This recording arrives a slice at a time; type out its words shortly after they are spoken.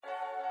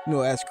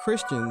As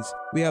Christians,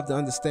 we have to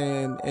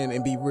understand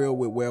and be real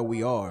with where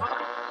we are.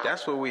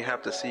 That's what we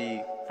have to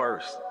see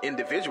first,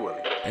 individually.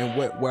 And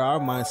where our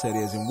mindset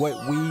is and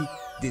what we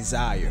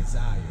desire.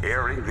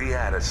 Airing the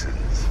Addisons.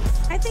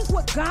 I think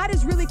what God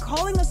is really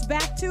calling us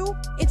back to,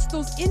 it's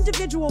those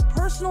individual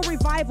personal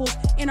revivals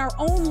in our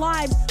own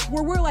lives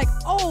where we're like,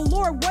 oh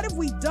Lord, what have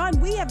we done?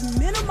 We have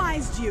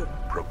minimized you.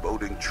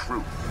 Promoting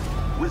truth,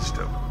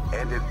 wisdom,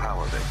 and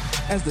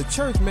empowerment. As the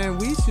church, man,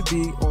 we should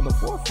be on the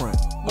forefront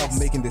of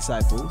making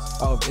disciples,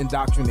 of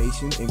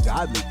indoctrination and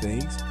godly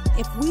things.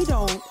 If we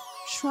don't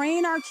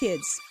train our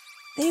kids,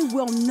 they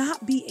will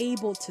not be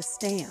able to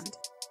stand.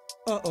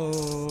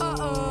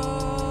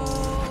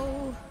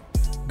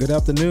 Good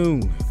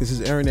afternoon. This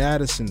is Aaron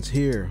Addison's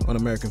here on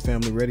American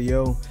Family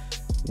Radio.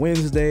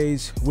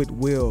 Wednesdays with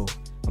Will.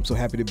 I'm so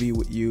happy to be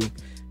with you.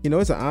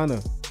 It's an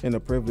honor and a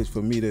privilege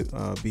for me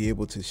to be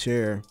able to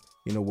share,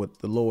 what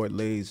the Lord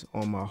lays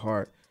on my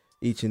heart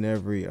each and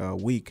every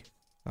week.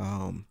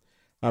 I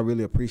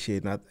really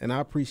appreciate it. And I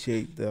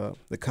appreciate the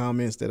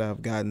comments that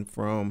I've gotten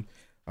from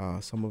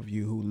some of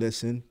you who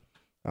listen,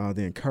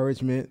 the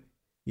encouragement,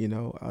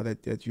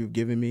 that you've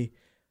given me.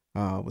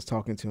 I was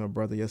talking to my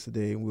brother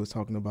yesterday, and we was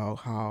talking about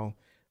how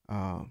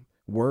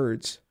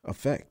words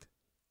affect.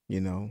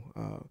 You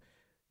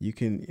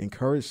can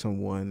encourage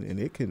someone, and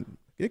it can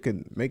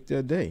make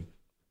their day.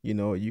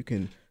 You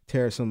can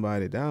tear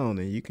somebody down,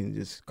 and you can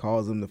just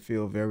cause them to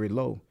feel very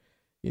low.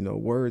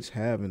 Words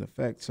have an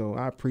effect. So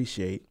I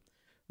appreciate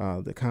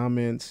the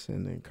comments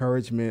and the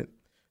encouragement.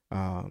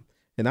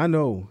 And I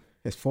know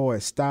as far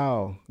as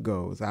style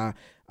goes,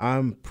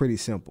 I'm pretty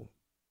simple.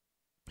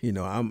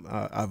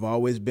 I've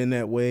always been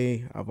that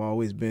way. I've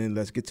always been,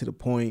 let's get to the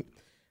point.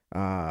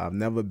 I've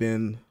never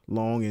been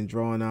long and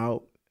drawn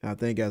out. I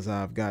think as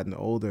I've gotten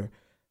older,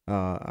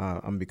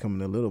 I'm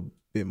becoming a little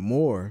bit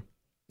more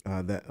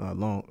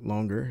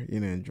longer,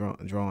 and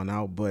drawn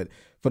out. But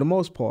for the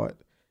most part,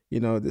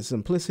 the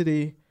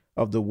simplicity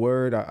of the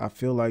word, I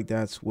feel like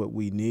that's what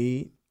we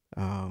need.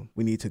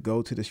 We need to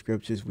go to the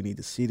scriptures. We need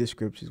to see the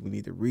scriptures. We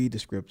need to read the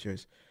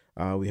scriptures.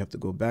 We have to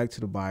go back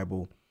to the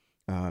Bible,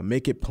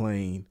 make it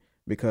plain.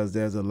 Because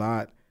there's a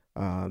lot,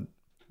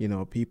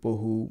 people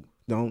who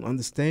don't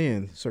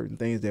understand certain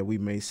things that we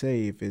may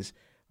say if it's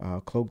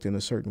cloaked in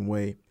a certain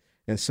way.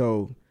 And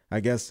so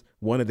I guess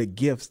one of the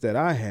gifts that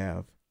I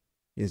have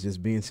is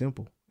just being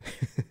simple,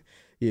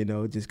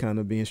 just kind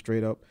of being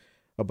straight up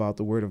about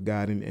the word of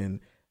God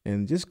and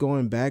just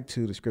going back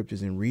to the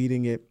scriptures and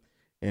reading it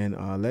and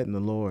letting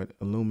the Lord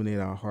illuminate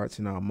our hearts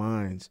and our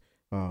minds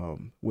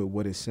with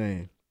what it's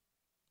saying.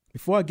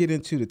 Before I get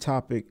into the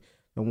topic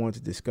I want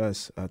to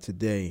discuss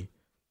today,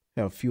 I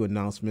have a few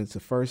announcements.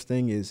 The first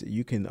thing is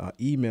you can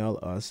email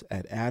us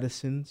at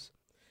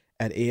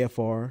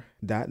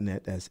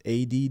addisons@afr.net. That's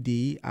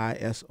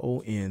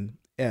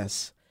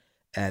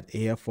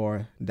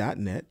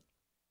ADDISONS@afr.net.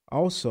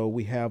 Also,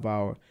 we have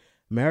our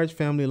Marriage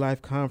Family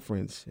Life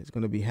Conference. It's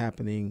going to be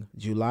happening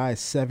July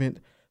 7th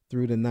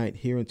through the 9th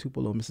here in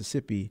Tupelo,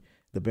 Mississippi,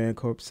 the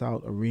Bancorp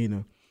South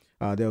Arena.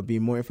 There'll be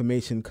more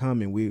information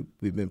coming. We've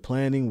been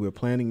planning. We're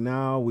planning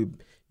now.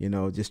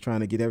 Just trying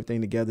to get everything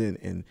together.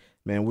 And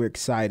man, we're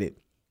excited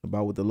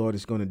about what the Lord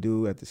is going to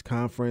do at this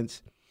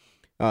conference.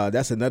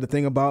 That's another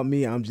thing about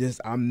me.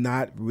 I'm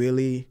not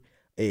really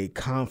a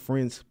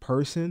conference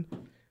person.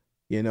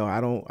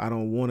 I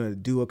don't want to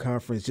do a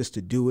conference just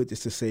to do it,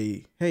 just to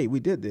say, hey, we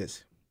did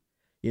this.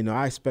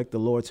 I expect the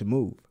Lord to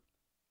move.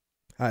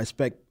 I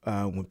expect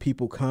when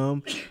people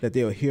come that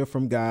they'll hear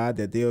from God,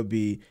 that they'll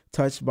be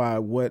touched by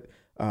what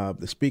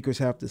the speakers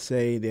have to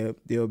say.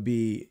 They'll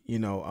be,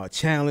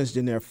 challenged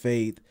in their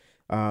faith.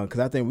 Because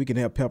I think we can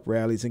have pep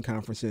rallies and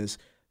conferences,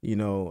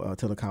 till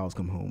the cows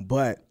come home.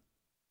 But,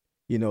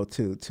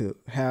 to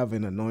have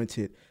an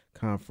anointed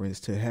conference,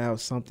 to have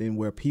something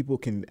where people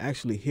can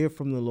actually hear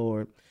from the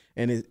Lord,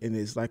 and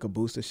it's like a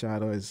booster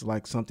shot, or it's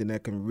like something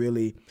that can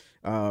really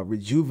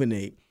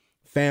rejuvenate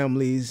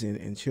families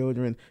and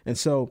children. And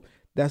so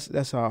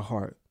that's our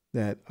heart,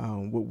 that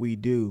what we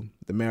do,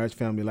 the Marriage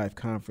Family Life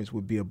Conference,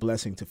 would be a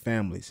blessing to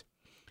families.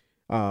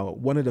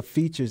 One of the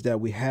features that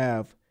we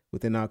have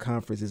within our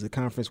conference is a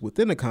conference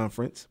within a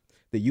conference,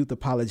 the Youth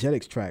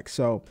Apologetics track.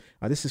 So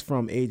this is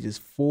from ages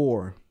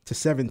 4 to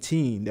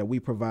 17 that we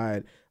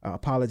provide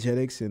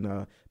apologetics and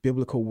a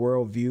biblical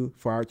worldview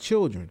for our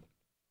children.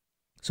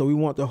 So we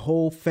want the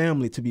whole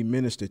family to be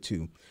ministered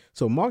to.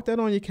 So mark that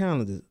on your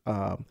calendar,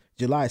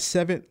 July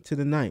 7th to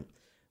the 9th.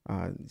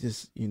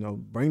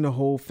 Bring the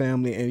whole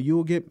family, and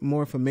you'll get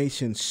more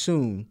information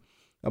soon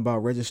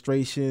about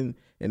registration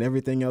and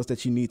everything else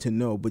that you need to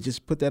know. But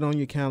just put that on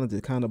your calendar,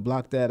 kind of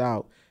block that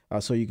out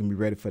so you can be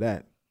ready for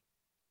that.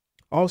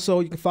 Also,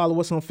 you can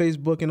follow us on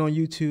Facebook and on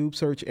YouTube.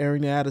 Search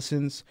Airing the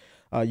Addisons.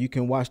 You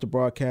can watch the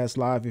broadcast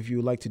live if you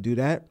would like to do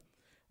that.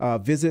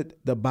 Visit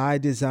the By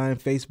Design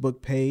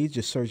Facebook page.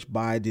 Just search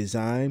By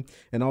Design.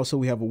 And also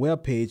we have a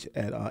webpage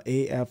at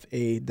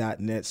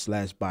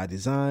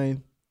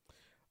afa.net/bydesign.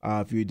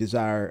 If you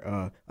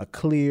desire a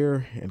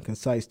clear and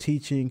concise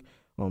teaching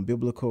on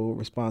biblical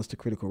response to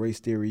critical race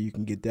theory. You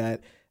can get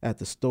that at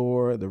the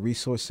store, the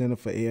Resource Center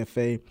for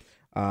AFA.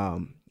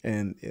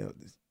 And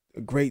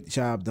a great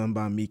job done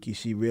by Miki.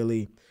 She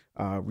really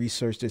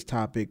researched this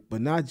topic,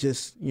 but not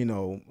just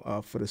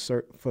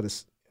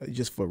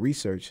just for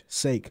research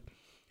sake,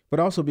 but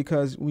also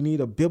because we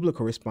need a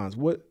biblical response.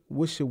 What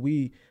should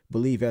we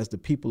believe as the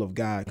people of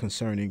God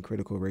concerning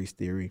critical race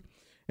theory?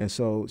 And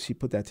so she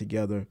put that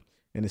together,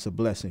 and it's a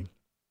blessing.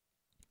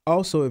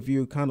 Also, if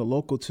you're kind of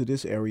local to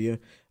this area,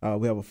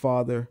 we have a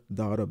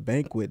father-daughter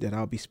banquet that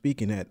I'll be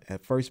speaking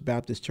at First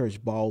Baptist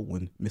Church,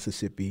 Baldwin,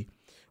 Mississippi,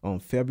 on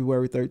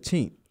February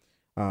 13th.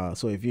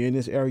 So if you're in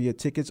this area,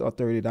 tickets are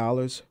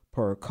 $30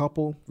 per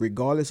couple,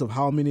 regardless of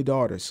how many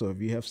daughters. So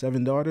if you have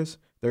 7 daughters,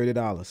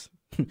 $30.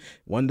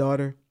 1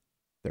 daughter,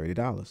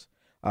 $30.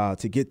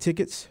 To get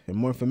tickets and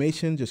more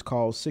information, just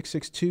call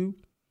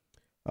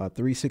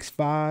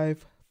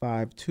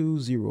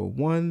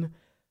 662-365-5201.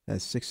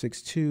 That's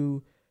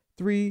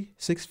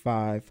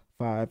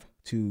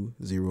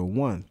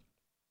 662-365-5201.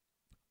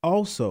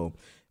 Also,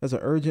 there's an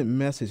urgent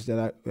message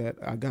that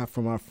I got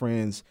from our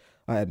friends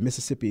at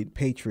Mississippi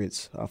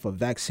Patriots for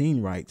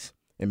vaccine rights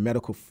and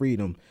medical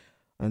freedom.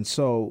 And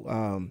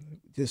so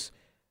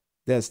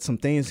there's some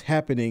things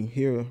happening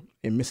here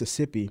in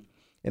Mississippi.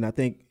 And I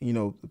think,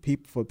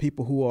 for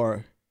people who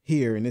are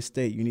here in this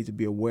state, you need to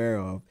be aware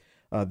of,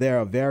 there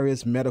are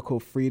various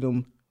medical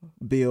freedom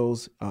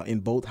bills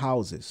in both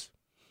houses.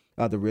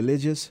 The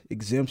religious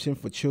exemption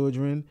for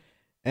children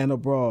and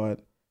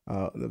abroad,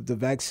 the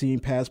vaccine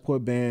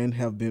passport ban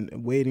have been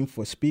waiting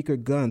for Speaker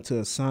Gunn to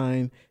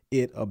assign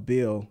it a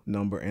bill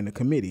number in the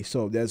committee.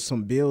 So there's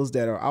some bills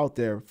that are out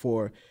there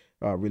for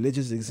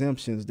religious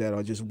exemptions that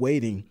are just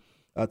waiting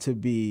to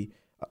be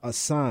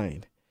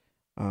assigned.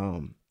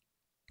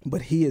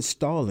 But he is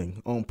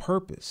stalling on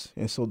purpose.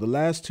 And so the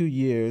last 2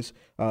 years,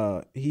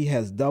 he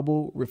has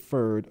double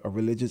referred a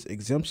religious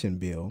exemption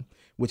bill,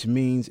 which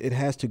means it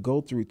has to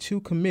go through 2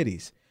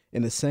 committees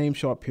in the same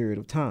short period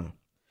of time.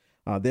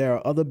 There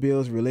are other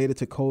bills related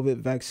to COVID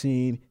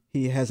vaccine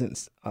he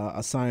hasn't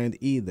assigned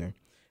either.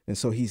 And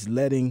so he's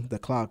letting the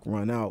clock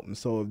run out. And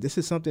so this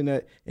is something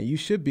that, and you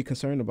should be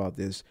concerned about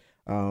this,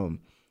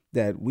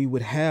 that we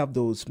would have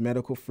those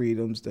medical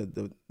freedoms,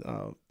 the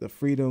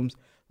freedoms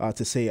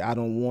to say, I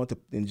don't want to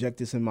inject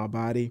this in my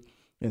body.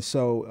 And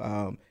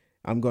so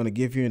I'm going to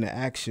give you an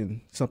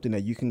action, something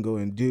that you can go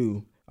and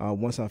do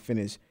once I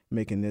finish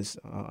making this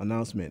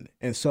announcement.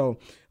 And so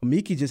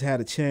Miki just had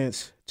a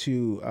chance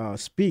to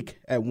speak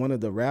at one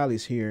of the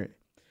rallies here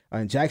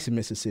in Jackson,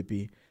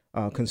 Mississippi,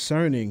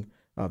 concerning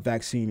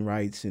vaccine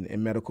rights and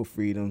medical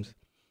freedoms.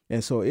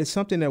 And so it's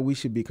something that we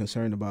should be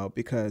concerned about,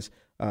 because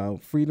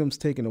freedoms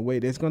taken away,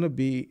 there's going to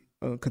be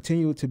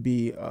continue to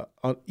be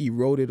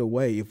eroded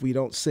away if we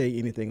don't say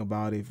anything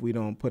about it, if we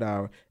don't put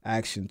our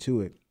action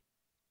to it.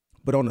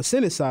 But on the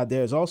Senate side,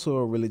 there's also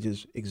a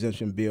religious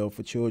exemption bill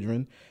for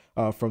children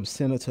from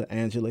Senator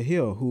Angela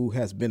Hill, who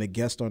has been a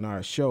guest on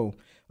our show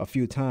a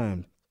few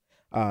times.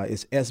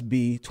 It's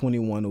SB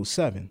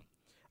 2107.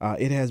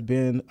 It has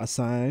been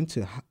assigned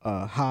to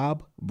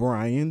Hob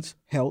Bryan's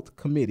Health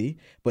Committee,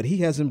 but he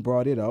hasn't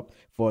brought it up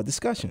for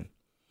discussion.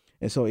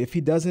 And so if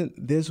he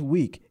doesn't this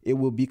week, it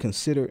will be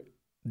considered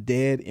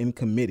dead in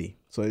committee.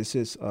 So it's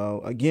just,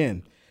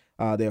 again,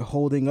 they're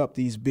holding up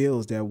these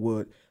bills that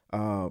would,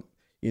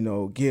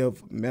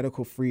 give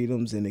medical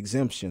freedoms and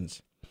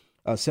exemptions.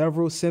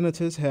 Several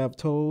senators have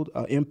told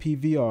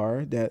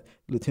MPVR that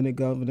Lieutenant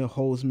Governor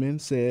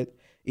Holzman said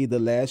either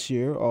last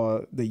year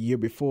or the year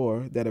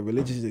before that a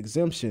religious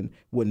exemption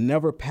would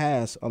never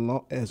pass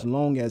as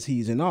long as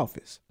he's in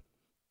office.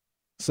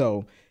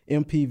 So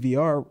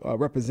MPVR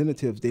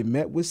representatives, they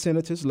met with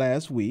senators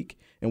last week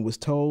and was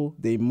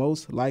told they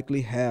most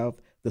likely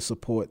have the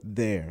support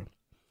there.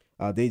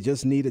 They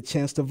just need a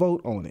chance to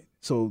vote on it.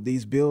 So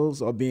these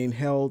bills are being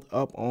held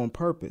up on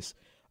purpose.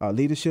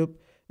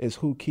 Leadership is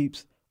who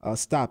keeps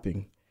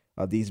stopping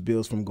these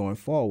bills from going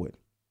forward.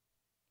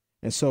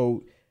 And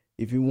so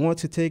if you want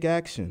to take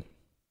action,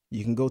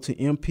 you can go to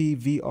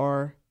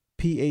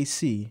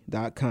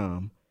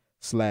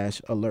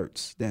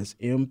mpvrpac.com/alerts. That's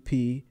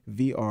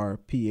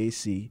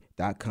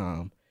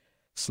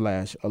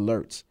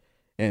mpvrpac.com/alerts.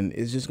 And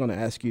it's just going to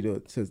ask you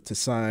to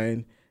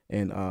sign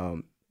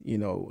and,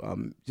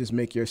 just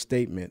make your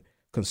statement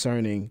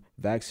concerning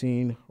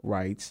vaccine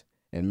rights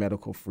and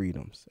medical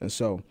freedoms. And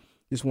so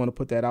just want to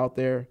put that out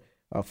there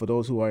for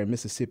those who are in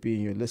Mississippi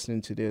and you're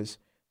listening to this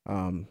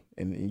and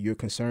you're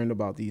concerned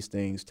about these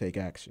things, take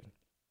action.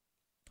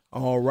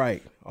 All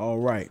right.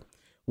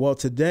 Well,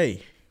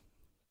 today,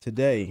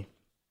 the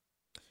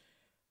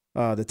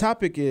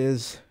topic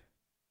is,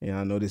 and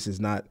I know this is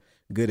not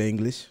good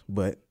English,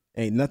 but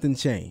ain't nothing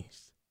changed.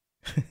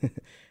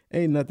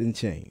 Ain't nothing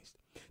changed.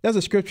 There's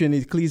a scripture in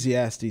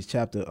Ecclesiastes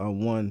chapter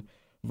 1,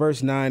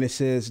 verse 9. It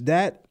says,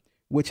 that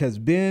which has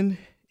been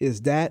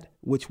is that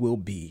which will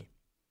be,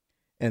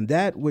 and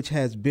that which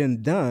has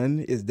been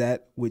done is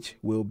that which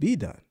will be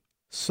done.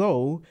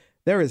 So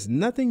there is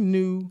nothing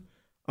new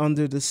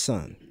under the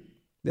sun.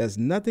 There's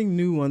nothing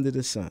new under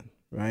the sun,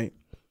 right?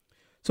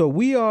 So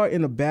we are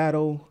in a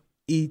battle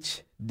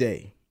each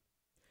day.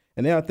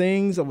 And there are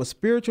things of a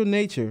spiritual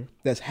nature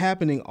that's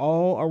happening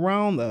all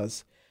around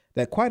us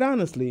that, quite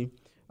honestly,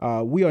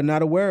 we are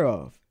not aware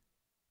of.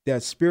 There are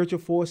spiritual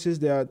forces.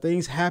 There are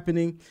things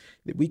happening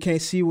that we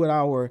can't see with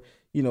our,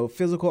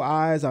 physical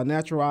eyes, our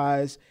natural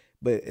eyes,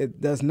 but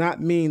it does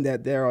not mean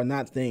that there are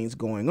not things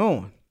going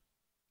on.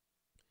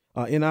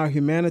 In our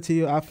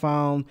humanity, I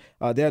found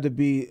there to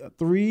be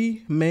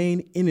three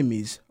main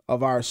enemies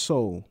of our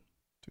soul.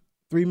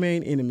 Three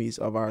main enemies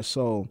of our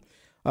soul.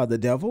 The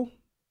devil,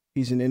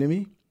 he's an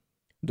enemy.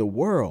 The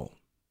world,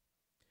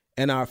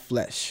 and our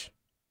flesh.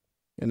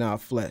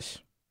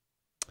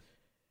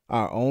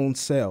 Our own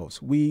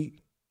selves.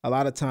 A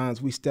lot of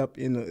times we step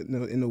in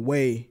the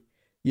way,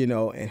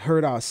 and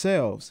hurt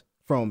ourselves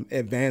from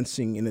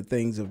advancing in the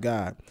things of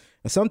God.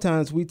 And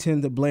sometimes we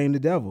tend to blame the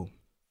devil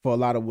for a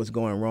lot of what's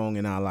going wrong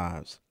in our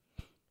lives,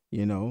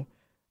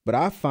 But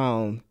I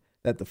found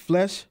that the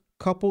flesh,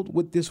 coupled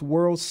with this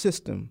world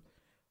system,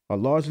 are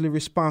largely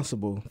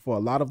responsible for a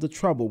lot of the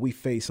trouble we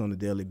face on a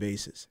daily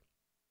basis.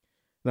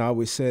 And I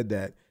always said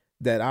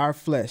that our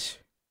flesh,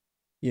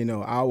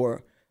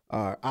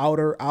 our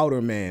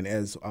outer man,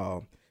 as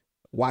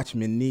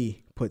Watchman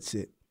Nee puts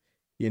it,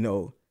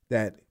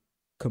 that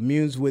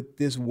communes with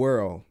this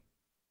world,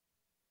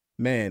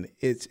 man,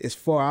 it's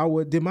for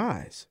our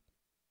demise.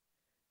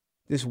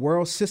 This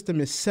world system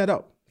is set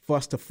up for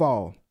us to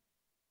fall.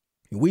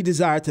 We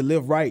desire to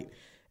live right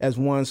as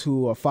ones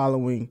who are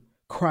following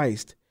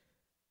Christ.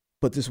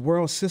 But this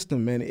world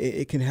system, man,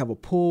 it can have a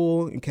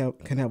pull and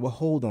can have a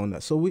hold on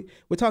us. So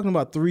we're talking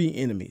about three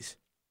enemies.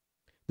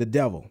 The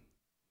devil.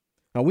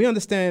 Now, we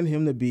understand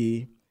him to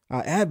be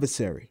our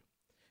adversary.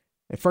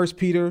 In 1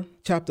 Peter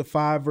chapter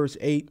 5, verse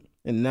 8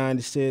 and 9,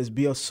 it says,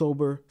 "Be of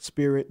sober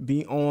spirit,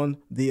 be on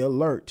the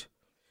alert.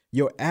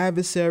 Your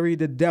adversary,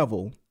 the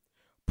devil,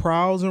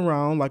 prowls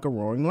around like a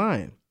roaring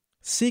lion,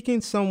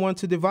 seeking someone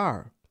to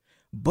devour.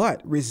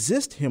 But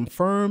resist him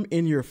firm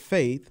in your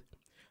faith,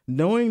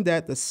 knowing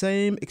that the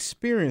same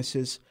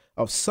experiences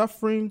of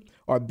suffering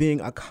are being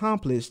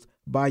accomplished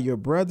by your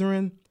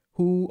brethren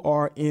who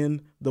are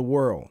in the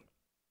world."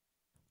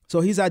 So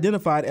he's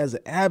identified as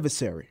an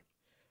adversary,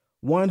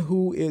 one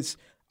who is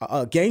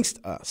against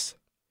us.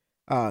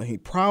 He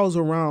prowls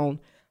around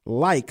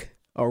like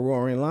a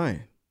roaring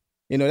lion.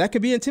 That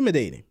could be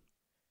intimidating,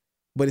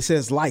 but it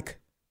says like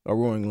a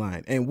roaring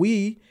lion. And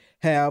we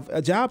have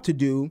a job to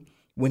do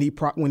when he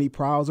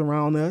prowls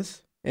around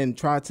us and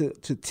try to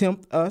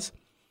tempt us.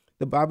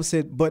 The Bible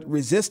said, but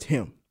resist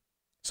him.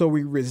 So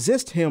we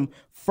resist him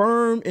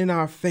firm in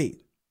our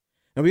faith.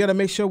 And we got to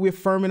make sure we're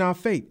firm in our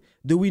faith.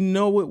 Do we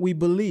know what we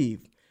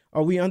believe?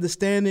 Are we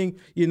understanding,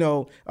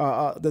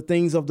 the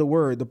things of the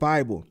word, the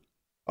Bible?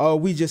 Or are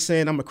we just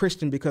saying I'm a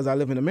Christian because I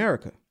live in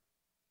America?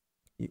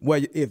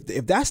 Well,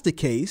 if that's the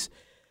case,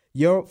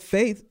 your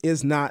faith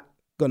is not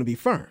going to be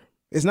firm.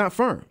 It's not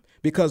firm,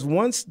 because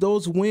once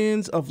those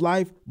winds of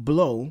life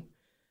blow,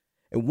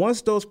 and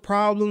once those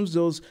problems,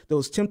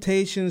 those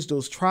temptations,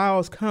 those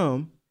trials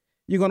come,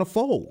 you're going to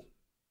fold.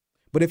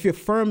 But if you're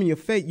firm in your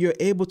faith, you're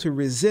able to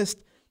resist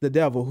the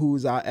devil, who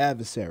is our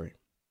adversary.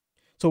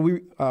 So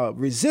we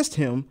resist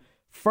him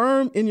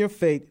firm in your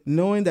faith,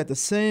 knowing that the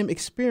same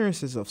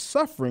experiences of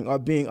suffering are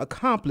being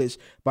accomplished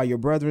by your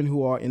brethren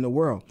who are in the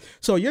world.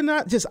 So you're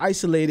not just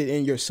isolated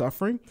in your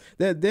suffering.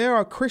 That there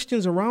are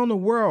Christians around the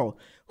world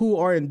who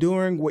are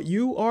enduring what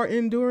you are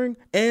enduring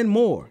and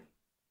more.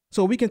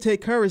 So we can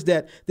take courage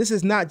that this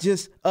is not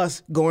just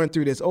us going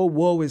through this, oh,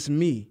 woe is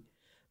me.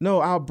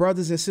 No, our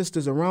brothers and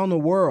sisters around the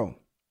world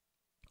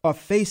are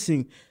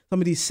facing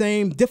some of these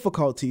same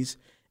difficulties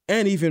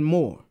and even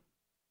more.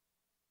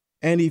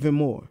 And even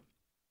more.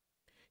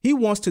 He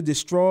wants to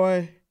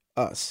destroy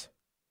us.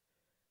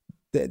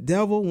 The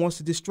devil wants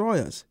to destroy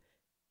us.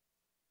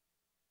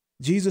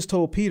 Jesus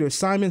told Peter,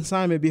 "Simon,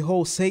 Simon,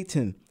 behold,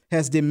 Satan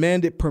has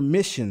demanded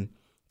permission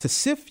to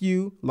sift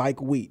you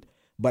like wheat.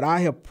 But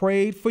I have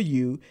prayed for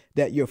you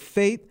that your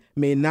faith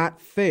may not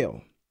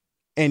fail.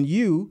 And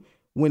you,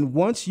 when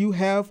once you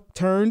have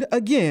turned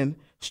again,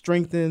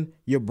 strengthen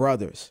your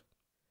brothers."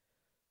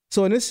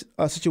 So in this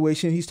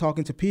situation, he's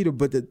talking to Peter,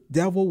 but the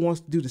devil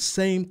wants to do the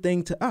same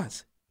thing to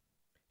us.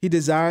 He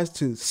desires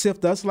to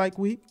sift us like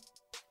wheat.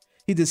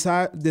 He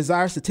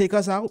desires to take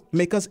us out,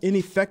 make us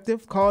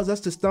ineffective, cause us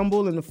to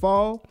stumble and to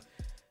fall.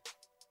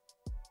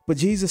 But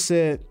Jesus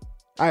said,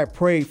 "I have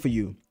prayed for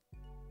you."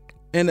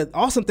 And the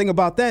awesome thing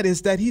about that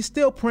is that he's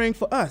still praying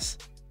for us.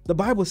 The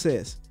Bible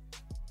says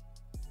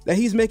that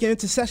he's making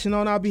intercession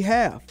on our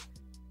behalf.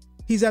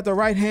 He's at the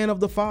right hand of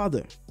the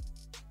Father.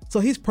 So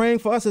he's praying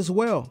for us as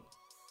well.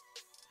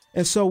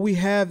 And so we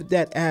have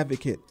that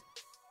advocate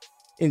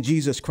in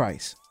Jesus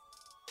Christ.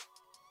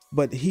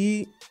 But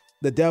the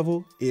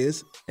devil,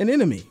 is an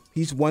enemy.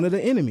 He's one of the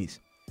enemies.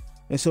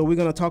 And so we're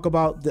going to talk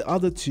about the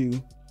other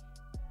two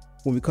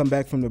when we come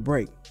back from the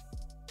break.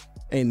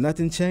 Ain't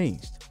nothing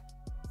changed.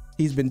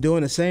 He's been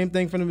doing the same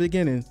thing from the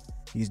beginning.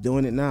 He's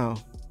doing it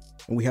now.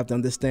 And we have to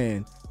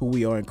understand who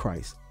we are in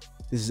Christ.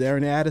 This is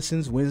Aaron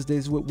Addison's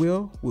Wednesdays with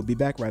Will. We'll be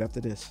back right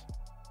after this.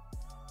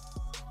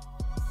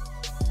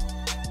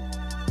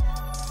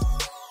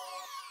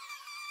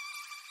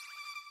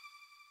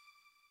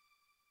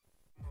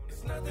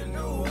 It's nothing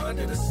new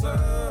under the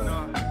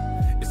sun.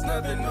 It's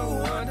nothing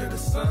new under the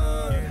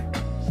sun.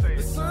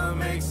 The sun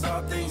makes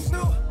all things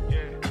new.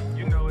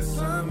 The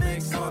sun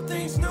makes all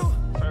things new.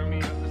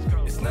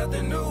 It's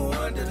nothing new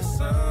under the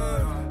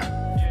sun.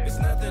 It's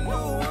nothing new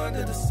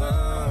under the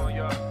sun.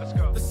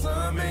 The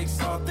sun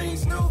makes all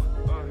things new.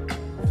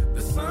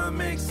 The sun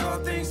makes all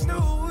things new.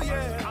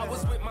 I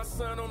was with my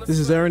son on the This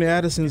is Aaron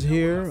Addison's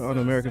here on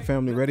American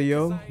Family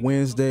Radio,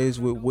 Wednesdays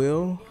with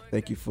Will.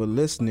 Thank you for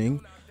listening.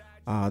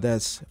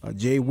 That's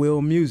J.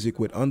 Will Music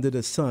with Under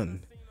the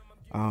Sun.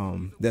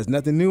 There's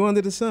nothing new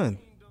under the sun.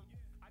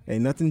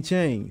 Ain't nothing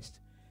changed.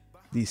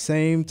 The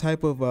same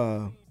type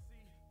of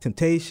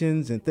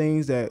temptations and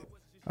things that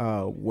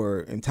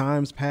were in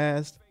times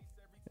past,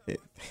 they're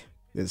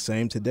the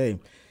same today.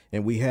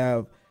 And we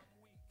have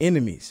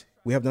enemies.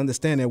 We have to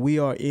understand that we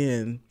are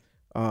in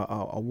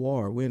a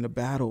war. We're in a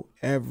battle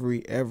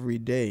every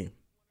day.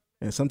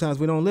 And sometimes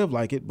we don't live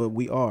like it, but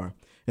we are.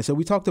 And so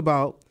we talked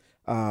about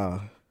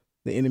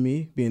the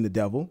enemy being the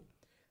devil,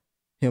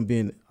 him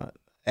being our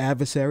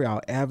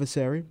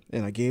adversary.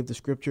 And I gave the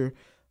scripture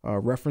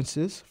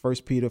references, 1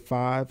 Peter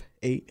 5,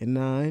 8, and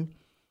 9,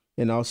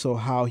 and also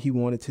how he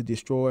wanted to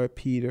destroy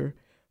Peter.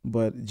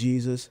 But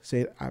Jesus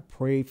said, I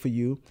prayed for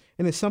you.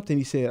 And it's something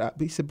he said,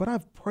 but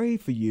I've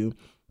prayed for you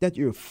that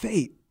your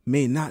faith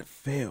may not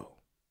fail.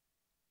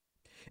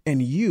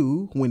 And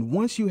you, when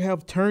once you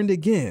have turned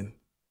again,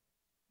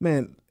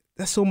 man,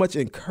 that's so much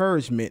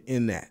encouragement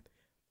in that.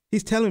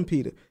 He's telling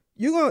Peter,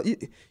 you're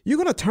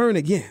gonna turn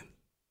again.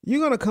 You're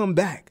gonna come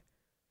back.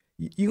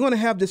 You're gonna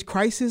have this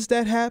crisis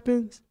that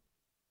happens,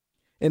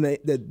 and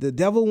the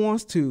devil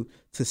wants to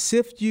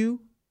sift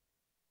you.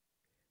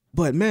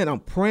 But man, I'm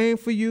praying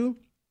for you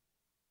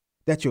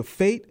that your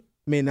faith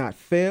may not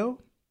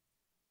fail.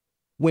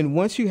 When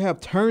once you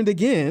have turned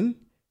again,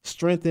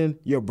 strengthen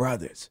your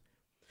brothers.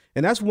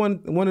 And that's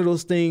one of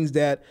those things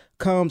that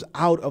comes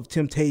out of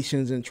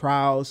temptations and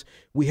trials.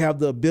 We have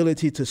the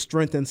ability to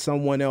strengthen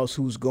someone else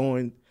who's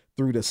going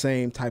through the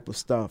same type of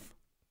stuff.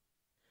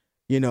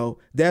 You know,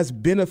 there's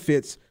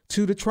benefits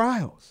to the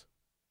trials.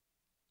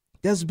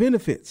 There's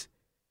benefits.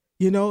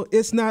 You know,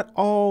 it's not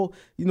all,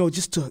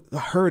 just to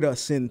hurt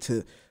us and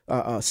to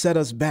set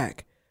us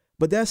back.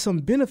 But there's some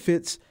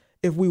benefits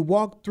if we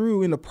walk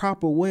through in the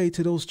proper way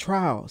to those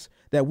trials,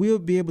 that we'll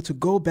be able to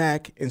go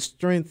back and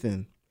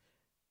strengthen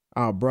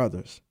our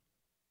brothers.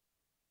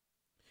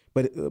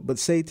 But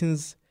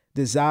Satan's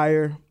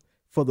desire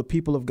for the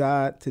people of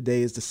God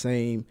today is the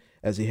same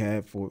as he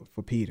had for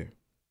Peter.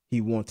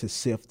 He wants to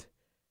sift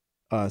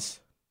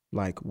us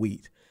like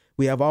wheat.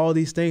 We have all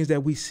these things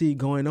that we see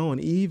going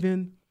on,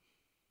 even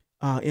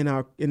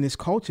in this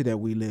culture that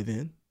we live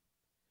in.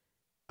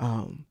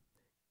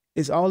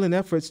 It's all in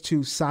efforts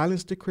to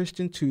silence the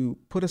Christian, to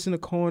put us in a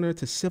corner,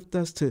 to sift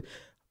us,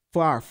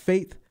 for our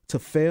faith to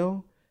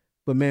fail.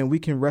 But man, we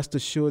can rest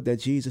assured that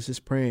Jesus is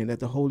praying, that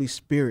the Holy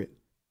Spirit,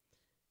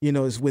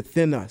 is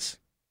within us.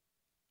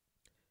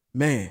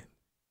 Man,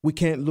 we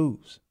can't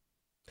lose.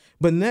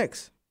 But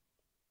next,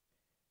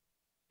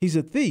 he's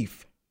a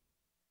thief.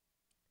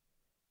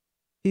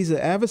 He's an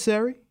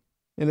adversary,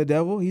 and the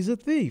devil, he's a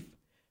thief.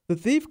 The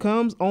thief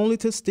comes only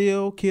to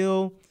steal,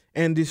 kill,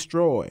 and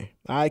destroy.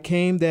 I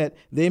came that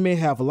they may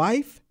have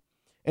life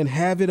and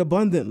have it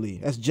abundantly.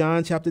 That's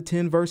John chapter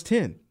 10, verse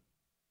 10.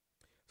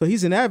 So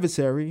he's an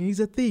adversary. He's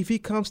a thief. He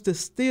comes to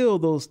steal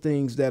those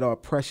things that are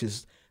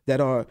precious,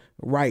 that are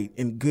right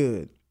and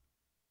good.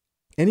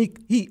 And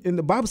and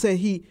the Bible said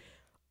he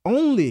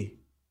only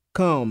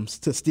comes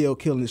to steal,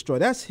 kill, and destroy.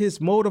 That's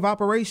his mode of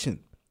operation.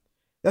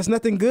 That's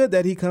nothing good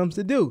that he comes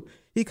to do.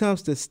 He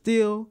comes to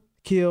steal,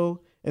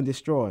 kill, and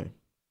destroy.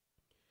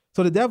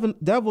 So the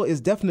devil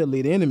is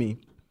definitely the enemy,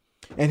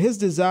 and his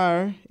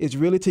desire is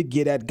really to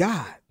get at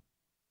God.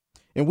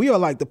 And we are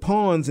like the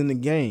pawns in the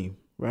game,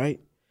 right?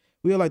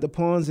 We are like the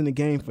pawns in the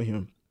game for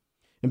him.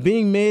 And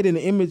being made in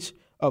the image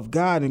of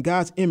God, in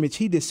God's image,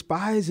 he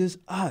despises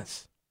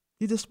us.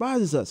 He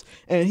despises us.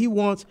 And he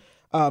wants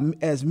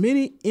as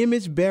many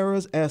image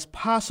bearers as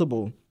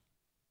possible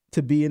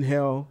to be in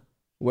hell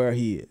where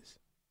he is.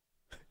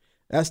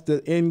 That's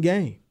the end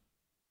game.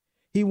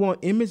 He wants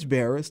image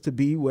bearers to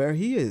be where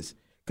he is,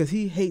 because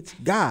he hates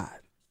God.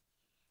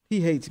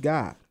 He hates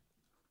God.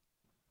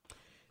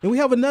 And we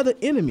have another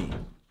enemy.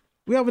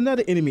 We have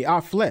another enemy,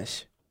 our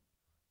flesh.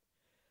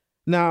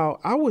 Now,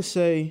 I would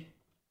say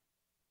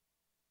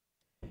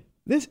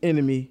this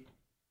enemy,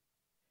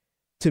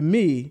 to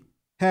me,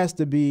 has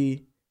to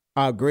be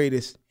our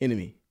greatest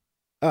enemy,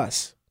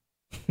 us.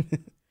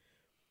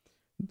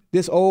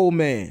 This old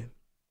man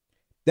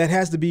that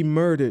has to be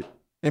murdered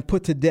and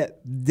put to death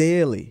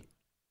daily.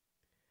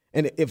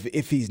 And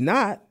if he's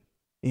not,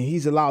 and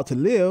he's allowed to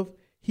live,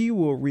 he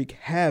will wreak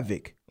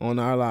havoc on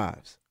our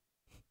lives.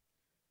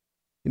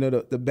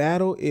 The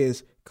battle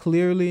is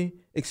clearly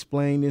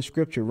explained in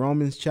Scripture,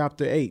 Romans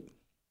chapter 8.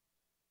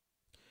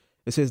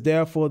 It says,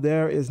 therefore,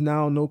 there is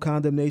now no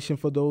condemnation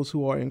for those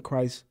who are in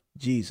Christ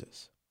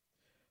Jesus.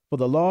 For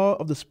the law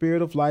of the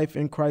Spirit of life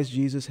in Christ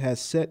Jesus has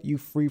set you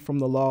free from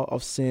the law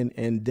of sin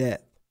and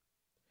death.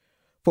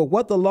 For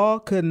what the law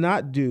could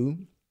not do,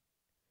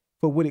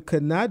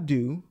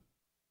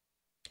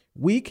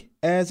 weak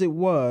as it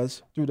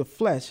was through the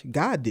flesh,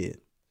 God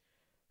did,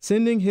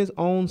 sending his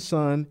own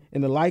Son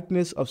in the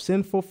likeness of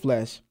sinful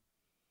flesh,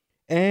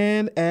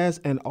 and as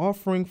an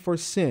offering for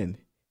sin,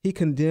 he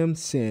condemned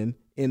sin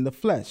in the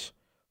flesh,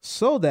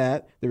 so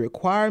that the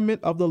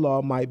requirement of the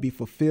law might be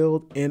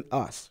fulfilled in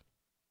us,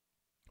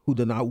 who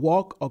do not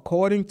walk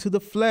according to the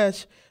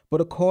flesh,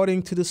 but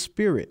according to the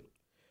Spirit.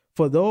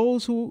 For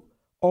those who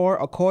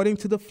are according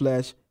to the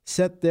flesh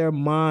set their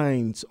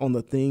minds on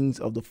the things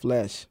of the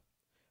flesh,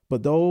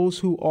 but those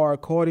who are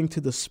according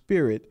to the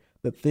Spirit,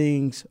 the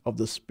things of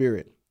the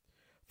Spirit.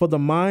 For the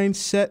mind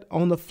set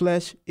on the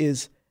flesh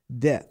is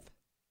death,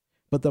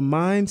 but the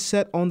mind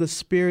set on the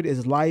Spirit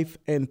is life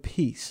and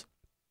peace.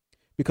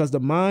 Because the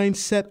mind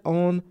set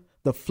on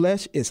the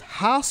flesh is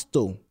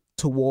hostile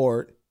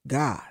toward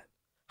God.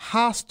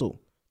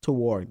 Hostile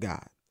toward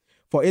God.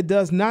 For it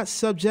does not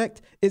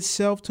subject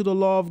itself to the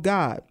law of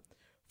God,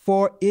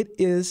 for it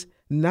is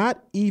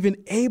not even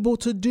able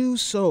to do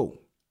so.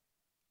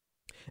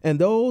 And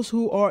those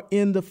who are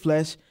in the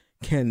flesh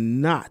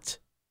cannot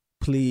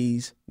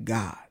please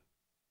God.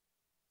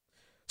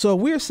 So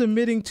if we're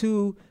submitting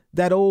to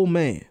that old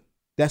man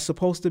that's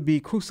supposed to be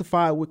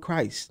crucified with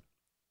Christ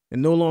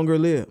and no longer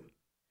live,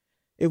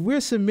 if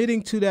we're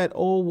submitting to that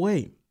old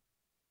way,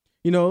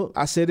 you know,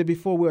 I said it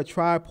before, we're a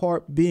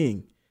tripart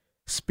being,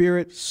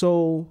 spirit,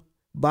 soul,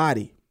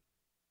 body.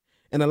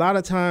 And a lot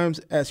of times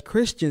as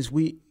Christians,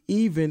 we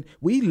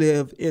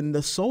live in the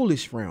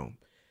soulish realm,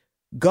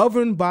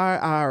 governed by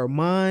our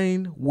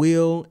mind,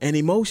 will, and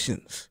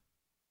emotions.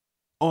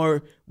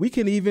 Or we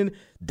can even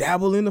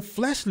dabble in the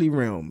fleshly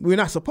realm. We're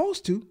not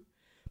supposed to,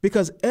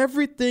 because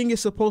everything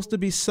is supposed to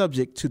be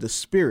subject to the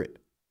Spirit.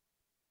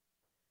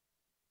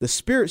 The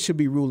Spirit should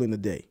be ruling the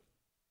day.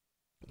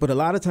 But a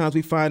lot of times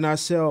we find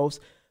ourselves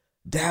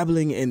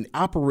dabbling and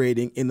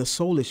operating in the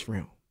soulish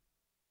realm,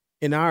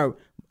 in our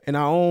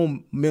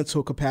own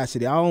mental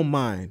capacity, our own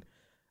mind,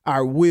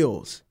 our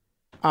wills,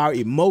 our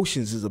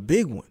emotions is a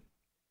big one.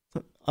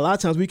 A lot of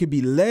times we could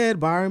be led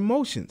by our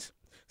emotions.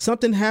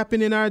 Something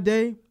happened in our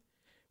day,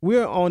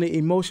 we're on an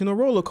emotional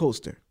roller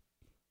coaster.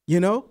 You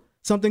know,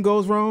 something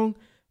goes wrong,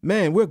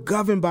 man, we're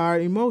governed by our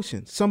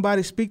emotions.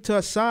 Somebody speak to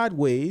us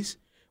sideways,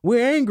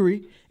 we're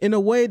angry in a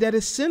way that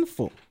is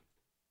sinful.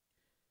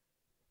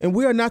 And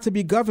we are not to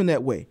be governed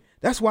that way.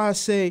 That's why I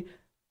say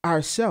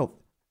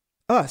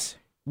us,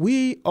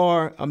 we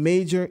are a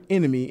major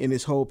enemy in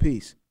this whole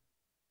piece.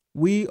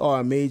 We are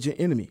a major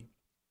enemy.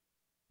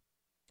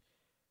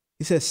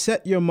 He says,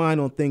 set your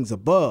mind on things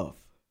above.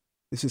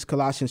 This is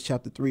Colossians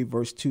chapter 3,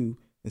 verse 2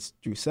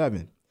 through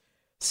 7.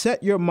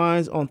 Set your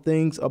minds on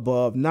things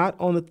above, not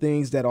on the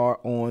things that are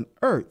on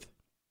earth.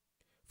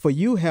 For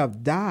you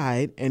have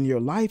died and your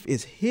life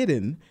is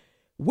hidden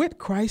with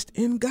Christ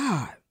in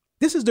God.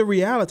 This is the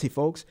reality,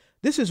 folks.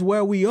 This is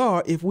where we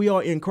are if we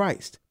are in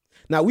Christ.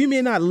 Now, we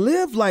may not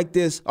live like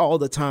this all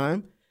the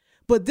time,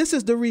 but this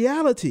is the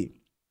reality.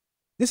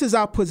 This is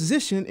our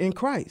position in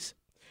Christ.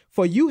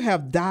 For you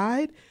have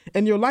died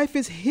and your life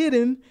is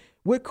hidden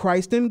with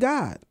Christ in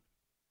God.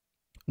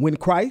 When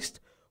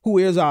Christ, who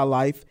is our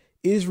life,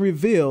 is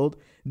revealed,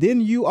 then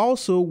you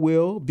also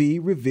will be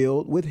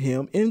revealed with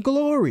him in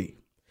glory.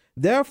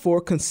 Therefore,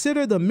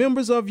 consider the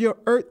members of your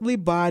earthly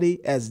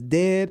body as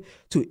dead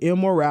to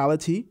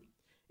immorality,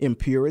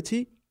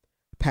 impurity,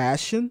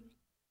 passion,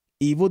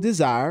 evil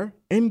desire,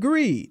 and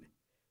greed,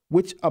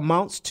 which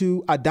amounts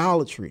to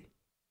idolatry.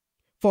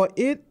 For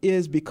it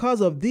is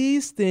because of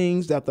these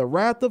things that the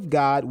wrath of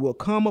God will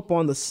come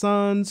upon the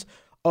sons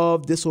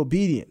of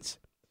disobedience.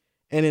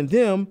 And in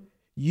them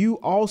you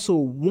also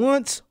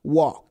once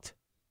walked.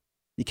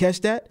 You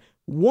catch that?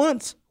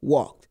 Once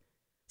walked.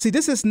 See,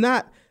 this is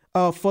not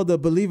for the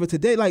believer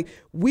today. Like,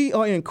 we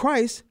are in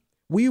Christ.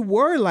 We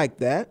were like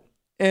that.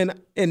 And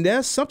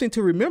there's something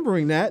to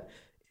remembering that,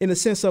 in the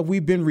sense of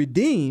we've been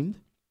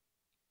redeemed.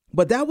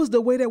 But that was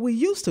the way that we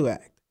used to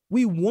act.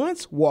 We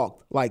once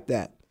walked like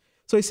that.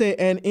 So he said,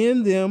 and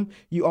in them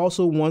you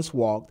also once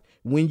walked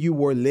when you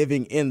were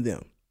living in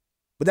them.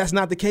 But that's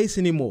not the case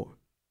anymore.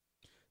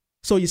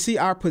 So you see,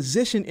 our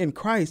position in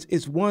Christ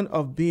is one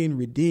of being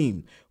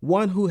redeemed,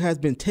 one who has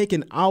been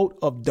taken out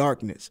of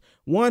darkness,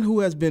 one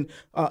who has been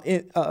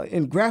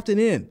engrafted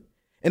in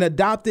and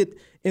adopted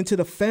into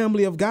the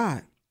family of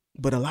God.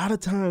 But a lot of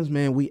times,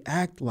 man, we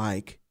act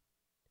like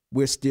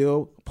we're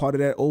still part of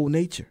that old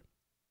nature,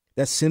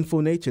 that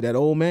sinful nature, that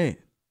old man,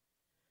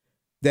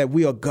 that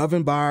we are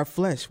governed by our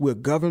flesh. We're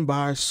governed by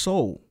our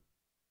soul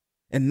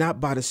and not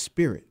by the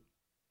Spirit.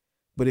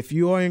 But if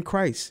you are in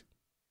Christ,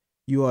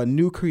 you are a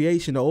new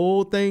creation. The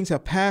old things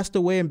have passed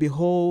away, and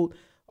behold,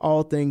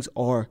 all things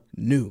are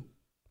new.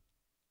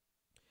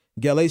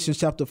 Galatians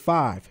chapter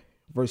 5,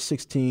 verse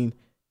 16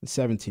 and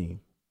 17.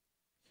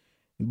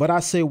 But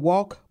I say,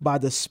 walk by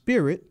the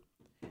Spirit,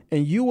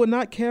 and you will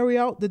not carry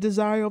out the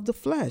desire of the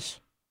flesh.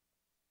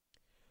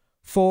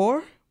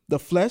 For the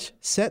flesh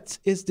sets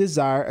its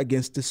desire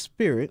against the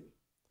Spirit,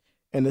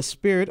 and the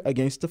Spirit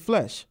against the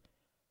flesh.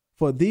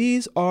 For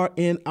these are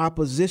in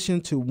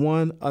opposition to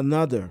one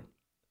another,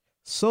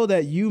 so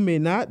that you may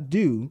not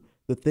do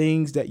the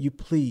things that you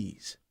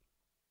please.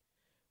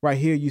 Right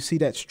here, you see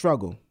that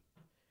struggle.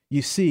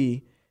 You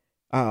see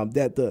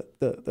that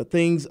the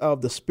things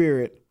of the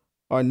Spirit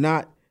are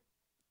not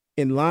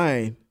in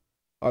line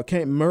or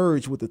can't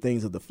merge with the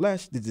things of the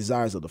flesh, the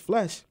desires of the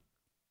flesh.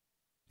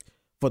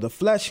 For the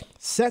flesh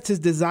sets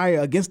its desire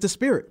against the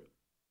Spirit.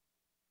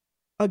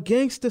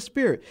 Against the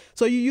Spirit.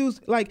 So you use,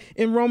 like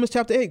in Romans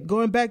chapter 8,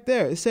 going back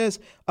there, it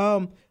says,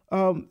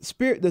 the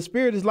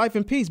Spirit is life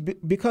and peace,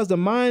 because the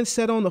mind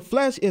set on the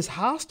flesh is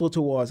hostile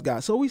towards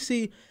God. So we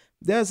see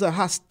there's a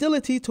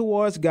hostility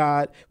towards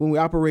God when we're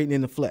operating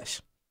in the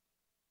flesh.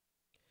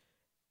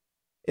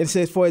 It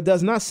says, for it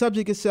does not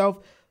subject itself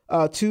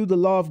to the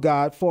law of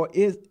God, for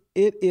it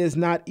is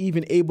not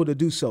even able to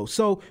do so.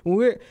 So when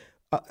we're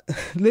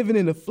living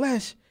in the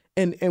flesh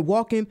and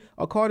walking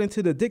according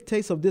to the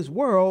dictates of this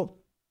world,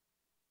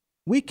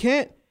 we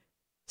can't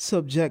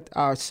subject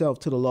ourselves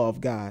to the law of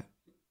God.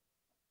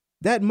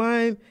 That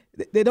mind,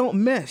 they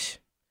don't mesh.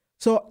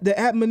 So the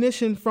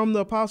admonition from the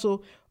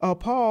Apostle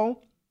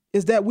Paul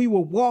is that we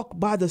will walk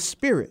by the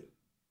Spirit.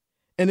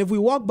 And if we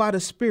walk by the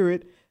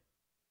Spirit,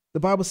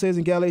 the Bible says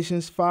in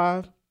Galatians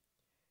 5,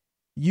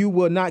 you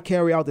will not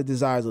carry out the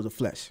desires of the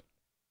flesh.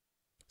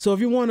 So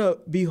if you want to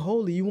be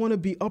holy, you want to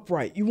be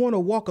upright, you want to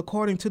walk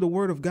according to the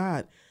word of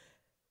God,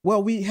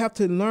 well, we have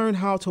to learn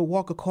how to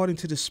walk according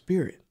to the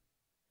Spirit,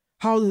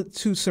 how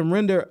to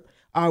surrender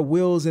our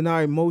wills and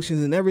our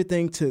emotions and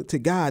everything to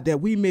God, that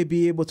we may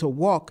be able to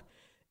walk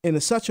in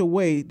such a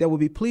way that will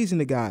be pleasing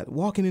to God,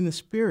 walking in the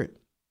Spirit.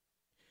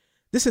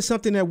 This is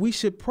something that we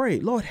should pray.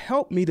 Lord,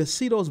 help me to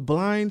see those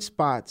blind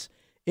spots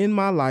in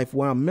my life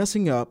where I'm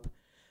messing up,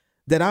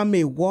 that I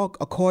may walk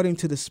according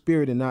to the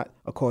Spirit and not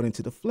according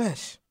to the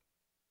flesh.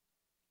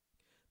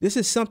 This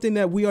is something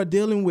that we are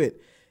dealing with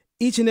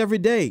each and every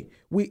day.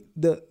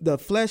 The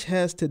flesh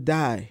has to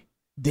die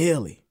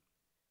daily.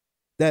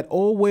 That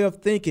old way of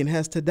thinking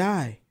has to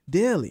die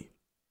daily.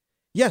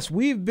 Yes,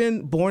 we've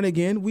been born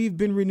again. We've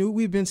been renewed.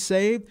 We've been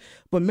saved.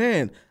 But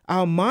man,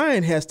 our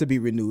mind has to be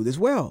renewed as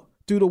well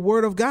through the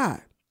word of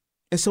God.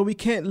 And so we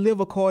can't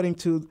live according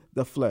to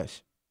the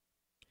flesh.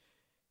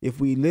 If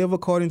we live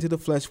according to the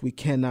flesh, we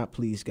cannot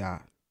please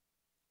God.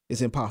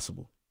 It's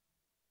impossible.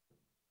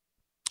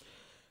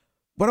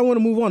 But I want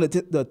to move on.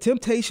 The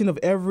temptation of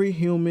every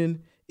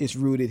human is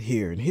rooted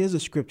here. And here's a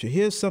scripture.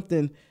 Here's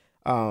something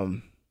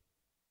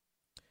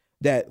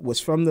that was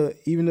from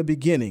even the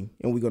beginning,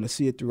 and we're going to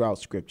see it throughout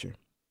Scripture.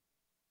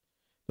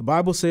 The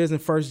Bible says in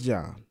 1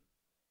 John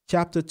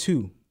chapter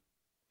 2,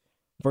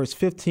 verse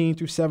 15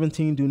 through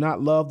 17, do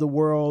not love the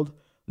world,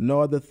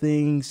 nor the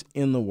things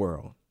in the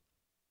world.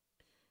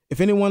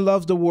 If anyone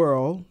loves the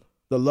world,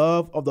 the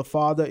love of the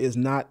Father is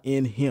not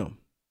in him.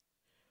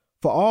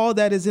 For all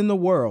that is in the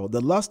world,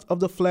 the lust of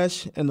the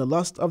flesh and the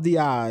lust of the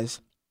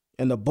eyes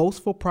and the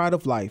boastful pride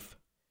of life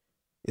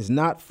is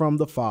not from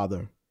the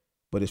Father,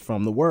 but is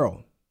from the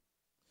world.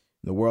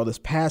 The world is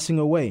passing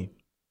away,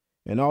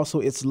 and also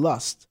its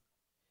lust.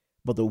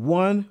 But the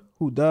one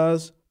who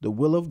does the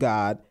will of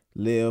God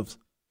lives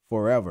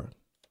forever.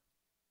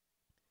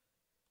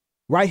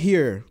 Right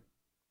here,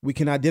 we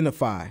can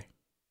identify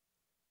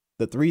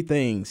the three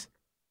things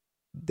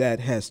that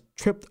has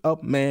tripped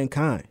up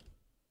mankind.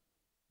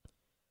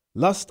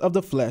 Lust of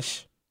the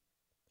flesh,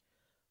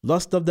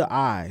 lust of the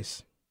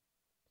eyes,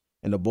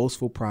 and the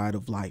boastful pride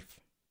of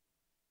life.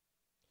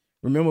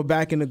 Remember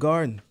back in the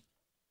garden,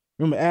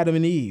 remember Adam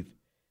and Eve,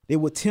 they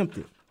were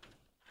tempted.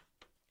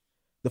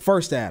 The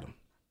first Adam.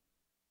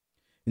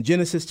 In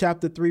Genesis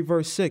chapter 3,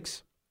 verse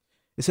 6,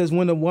 it says,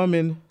 when the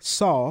woman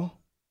saw,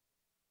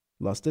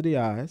 lust of the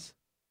eyes,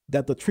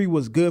 that the tree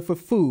was good for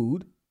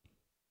food,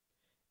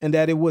 and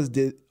that it was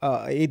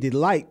a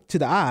delight to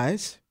the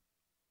eyes,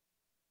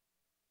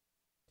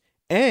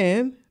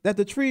 and that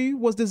the tree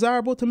was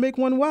desirable to make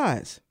one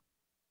wise.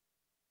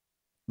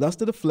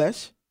 Lust of the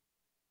flesh.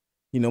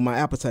 My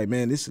appetite,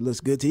 man, this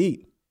looks good to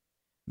eat.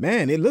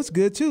 Man, it looks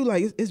good too.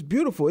 Like it's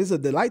beautiful. It's a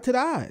delight to the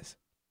eyes.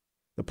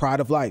 The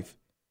pride of life.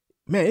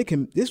 Man,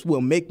 this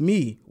will make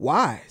me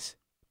wise.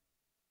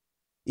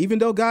 Even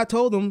though God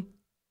told them,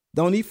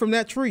 don't eat from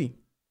that tree.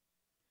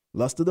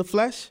 Lust of the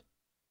flesh,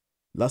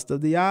 lust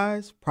of the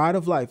eyes, pride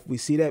of life. We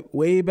see that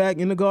way back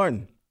in the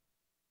garden.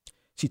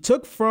 She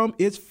took from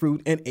its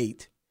fruit and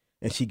ate,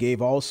 and she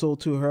gave also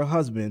to her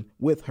husband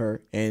with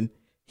her, and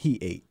he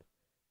ate.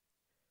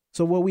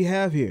 So what we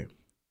have here,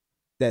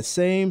 that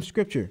same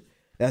scripture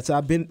that's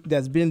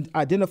been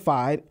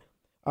identified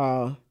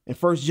in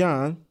 1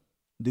 John,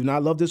 do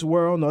not love this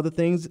world nor the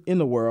things in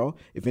the world.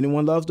 If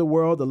anyone loves the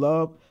world, the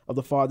love of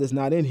the Father is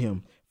not in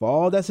him. For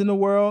all that's in the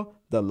world,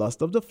 the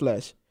lust of the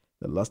flesh,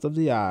 the lust of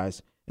the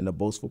eyes, and the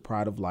boastful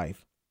pride of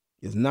life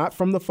is not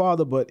from the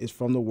Father, but is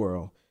from the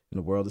world. And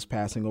the world is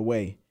passing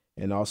away,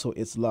 and also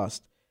its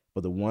lust.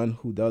 But the one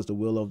who does the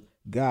will of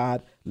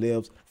God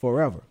lives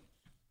forever.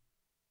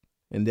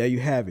 And there you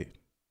have it.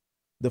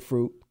 The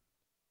fruit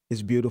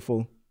is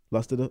beautiful.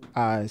 Lust of the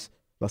eyes,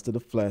 lust of the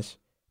flesh,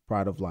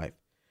 pride of life.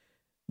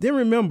 Then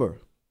remember,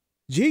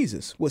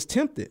 Jesus was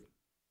tempted.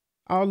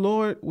 Our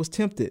Lord was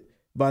tempted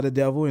by the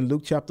devil in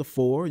Luke chapter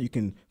 4. You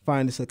can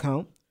find this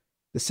account,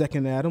 the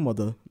second Adam, or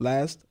the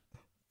last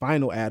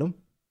final Adam.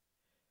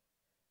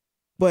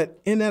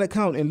 But in that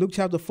account in Luke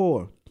chapter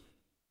 4,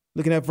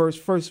 looking at verse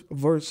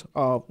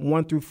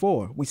 1 through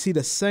 4, we see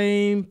the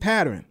same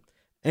pattern.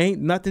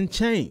 Ain't nothing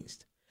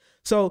changed.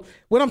 So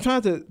what I'm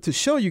trying to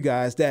show you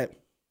guys that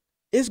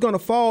it's going to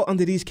fall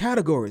under these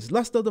categories: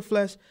 lust of the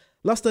flesh,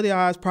 lust of the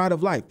eyes, pride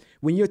of life.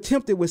 When you're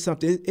tempted with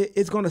something,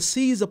 it's going to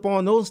seize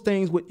upon those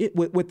things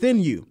within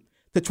you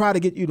to try to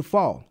get you to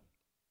fall.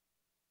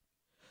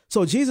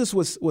 So Jesus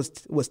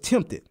was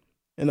tempted.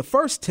 And the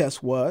first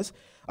test was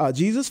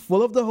Jesus,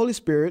 full of the Holy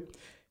Spirit,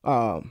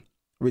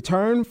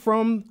 returned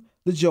from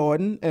the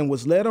Jordan and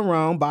was led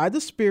around by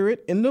the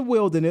Spirit in the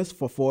wilderness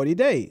for 40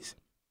 days,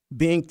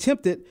 being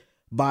tempted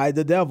by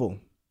the devil.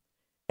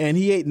 And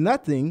he ate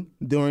nothing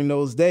during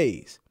those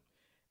days.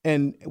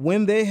 And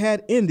when they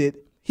had ended,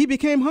 he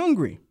became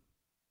hungry.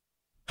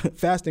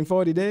 Fasting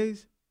 40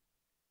 days.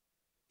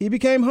 He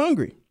became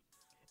hungry.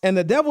 And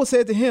the devil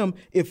said to him,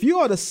 "If you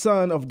are the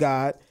Son of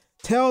God,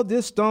 tell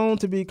this stone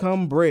to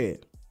become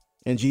bread."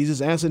 And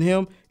Jesus answered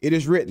him, "It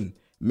is written,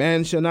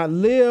 man shall not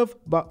live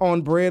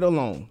on bread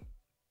alone."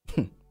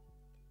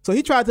 So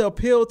he tried to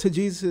appeal to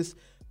Jesus,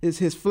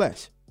 his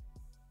flesh.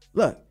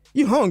 Look,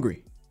 you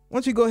hungry. Why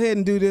don't you go ahead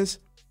and do this?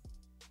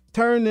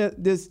 Turn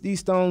these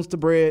stones to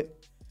bread.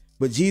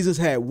 But Jesus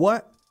had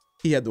what?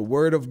 He had the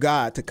word of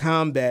God to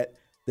combat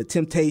the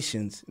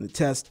temptations and the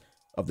test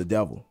of the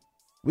devil.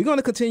 We're going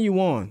to continue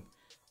on.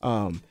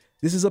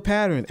 This is a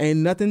pattern. Ain't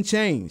nothing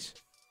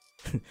changed.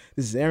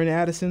 This is Aaron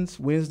Addison's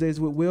Wednesdays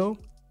with Will.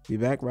 Be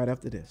back right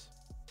after this.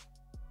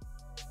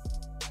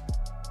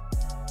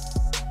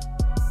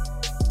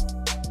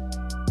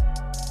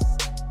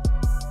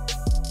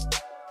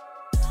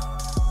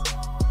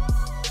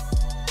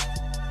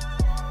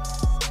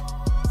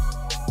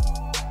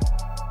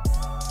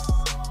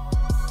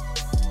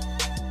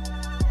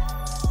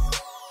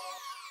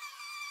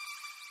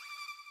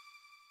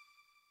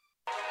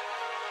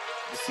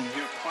 See,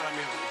 your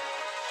primary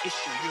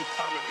issue, your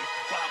primary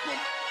problem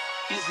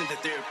isn't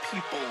that there are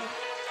people,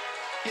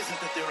 isn't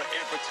that there are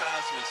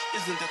advertisements,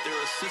 isn't that there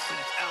are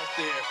systems out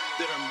there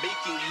that are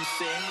making you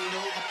say, no,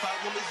 the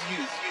problem is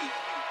you.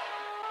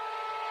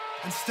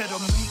 Instead of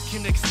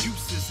making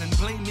excuses and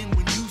blaming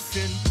when you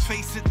sin,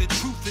 face it, the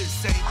truth is,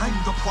 say, I'm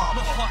the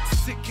problem. My heart's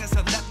sick as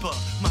a leper.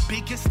 My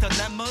biggest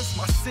dilemma's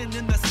my sin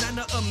in the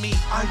center of me.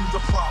 I'm the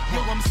problem.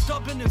 Yo, I'm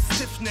stubborn and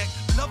stiff-necked,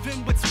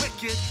 loving what's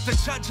wicked. The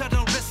judge I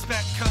don't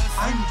respect, cause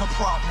I'm the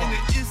problem. And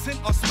it isn't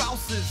our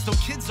spouses,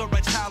 though kids are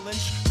a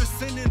challenge. The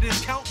sin it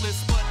is countless,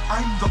 but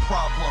I'm the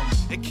problem.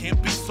 It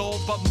can't be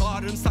solved by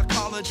modern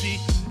psychology.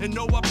 And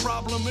no, our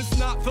problem is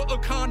not the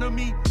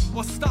economy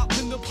or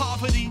stopping the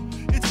poverty.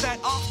 It's that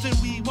often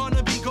we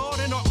wanna be God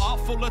in our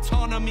awful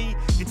autonomy.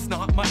 It's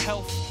not my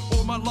health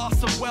or my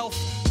loss of wealth,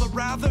 but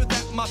rather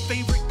that my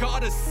favorite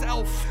God is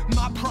self.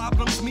 My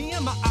problem's me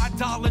and my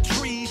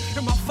idolatry,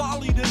 and my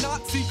folly to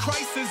not see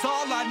Christ is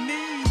all I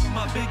need.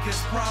 My biggest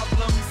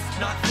problem's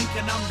not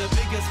thinking I'm the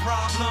biggest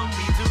problem.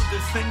 We do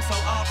this thing so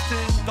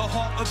often. The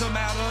heart of the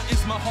matter is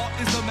my heart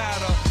is the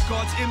matter.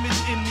 God's image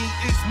in me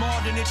is more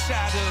than it's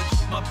shattered.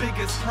 My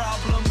biggest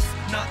problem's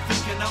not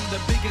thinking I'm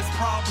the biggest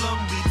problem.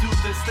 We do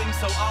this thing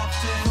so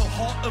often. The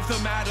heart of the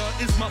matter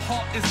is my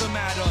heart is the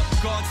matter.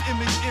 God's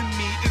image in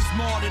me is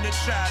more than it's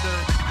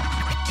shattered.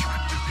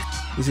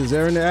 This is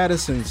Aaron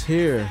Addison's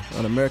here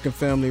on American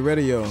Family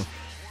Radio.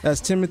 That's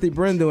Timothy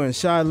Brindle and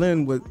Shy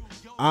Lynn with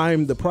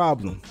I'm the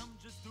Problem.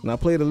 And I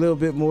played a little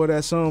bit more of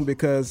that song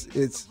because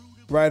it's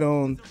right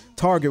on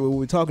target with what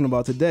we're talking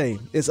about today.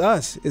 It's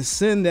us. It's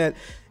sin that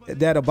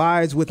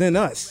abides within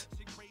us.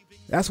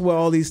 That's where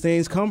all these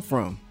things come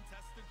from.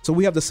 So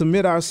we have to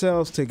submit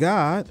ourselves to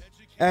God,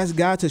 ask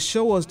God to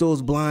show us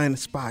those blind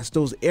spots,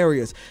 those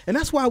areas. And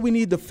that's why we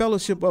need the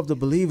fellowship of the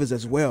believers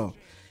as well.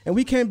 And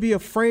we can't be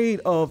afraid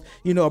of,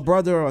 a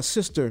brother or a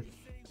sister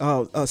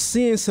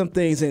seeing some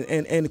things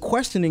and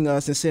questioning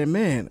us and saying,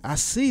 man, I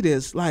see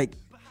this, like,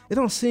 it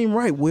don't seem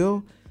right,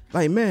 Will.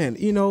 Like, man,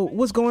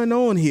 what's going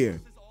on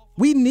here?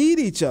 We need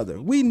each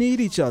other. We need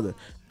each other.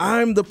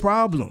 I'm the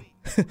problem.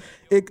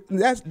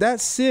 That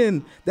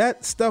sin,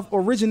 that stuff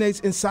originates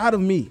inside of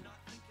me.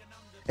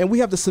 And we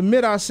have to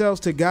submit ourselves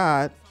to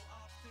God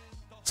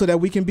so that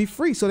we can be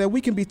free, so that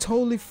we can be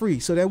totally free,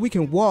 so that we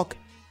can walk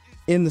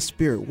in the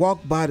Spirit,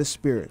 walk by the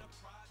Spirit.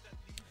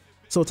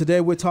 So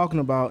today we're talking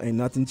about ain't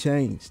nothing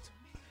changed.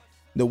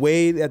 The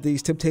way that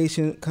these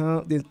temptations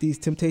come,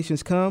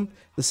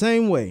 the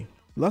same way.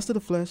 Lust of the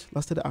flesh,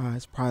 lust of the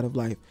eyes, pride of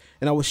life.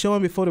 And I was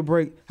showing before the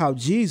break how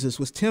Jesus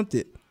was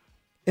tempted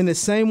in the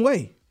same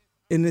way.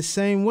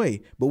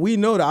 But we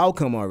know the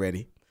outcome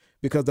already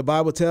because the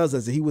Bible tells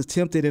us that he was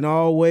tempted in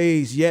all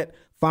ways, yet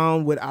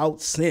found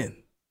without sin.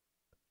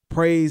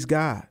 Praise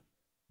God.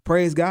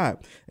 Praise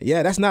God.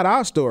 Yeah, that's not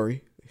our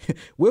story.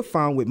 We're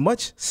found with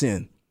much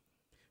sin.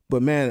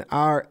 But man,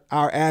 our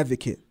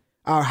advocate,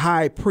 our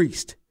high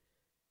priest,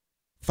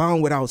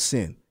 found without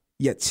sin,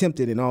 yet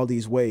tempted in all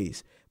these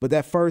ways. But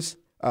that first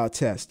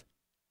test,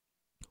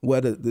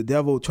 where the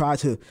devil tried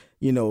to,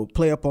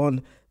 play up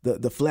on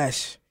the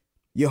flesh.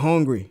 You're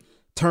hungry.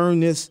 Turn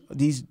this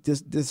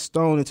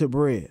stone into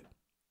bread.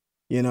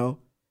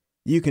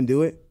 You can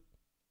do it.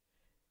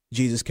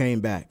 Jesus came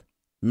back.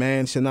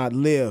 Man shall not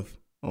live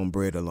on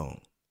bread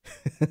alone.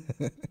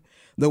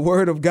 The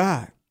word of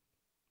God.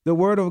 The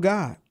word of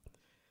God.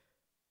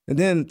 And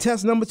then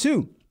test number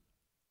 2.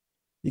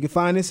 You can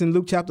find this in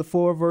Luke chapter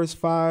 4, verse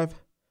 5,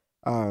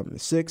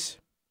 6.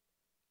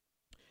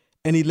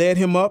 And he led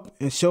him up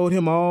and showed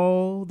him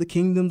all the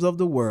kingdoms of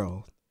the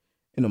world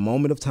in a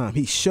moment of time.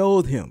 He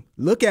showed him.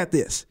 Look at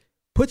this.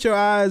 Put your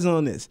eyes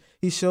on this.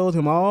 He showed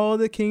him all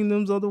the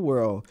kingdoms of the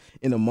world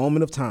in a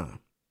moment of time.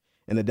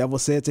 And the devil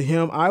said to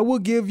him, I will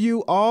give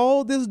you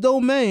all this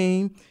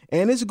domain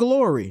and its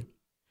glory,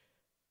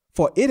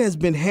 for it has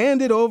been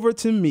handed over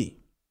to me,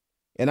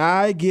 and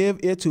I give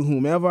it to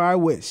whomever I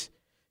wish.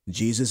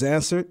 Jesus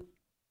answered,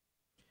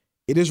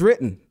 it is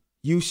written,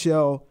 you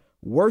shall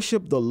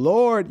worship the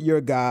Lord your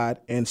God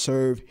and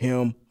serve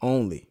him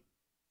only.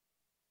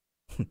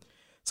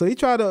 So he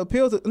tried to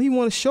appeal to, he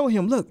wanted to show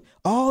him, look,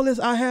 all this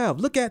I have,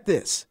 look at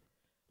this.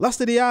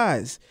 Lust of the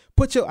eyes,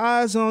 put your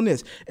eyes on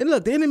this. And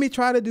look, the enemy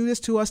tried to do this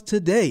to us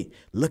today.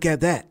 Look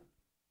at that.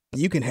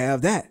 You can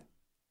have that.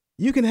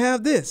 You can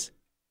have this.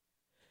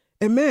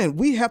 And man,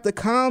 we have to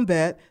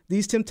combat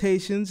these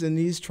temptations and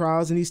these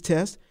trials and these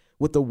tests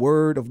with the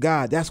word of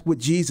God. That's what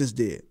Jesus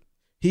did.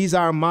 He's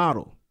our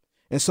model.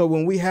 And so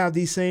when we have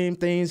these same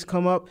things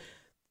come up,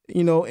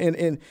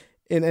 in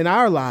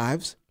our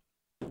lives,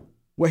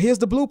 well, here's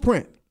the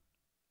blueprint,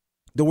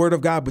 the word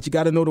of God. But you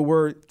got to know the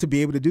word to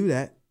be able to do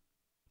that.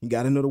 You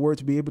got to know the word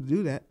to be able to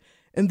do that.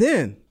 And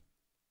then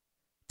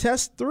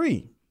test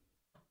 3,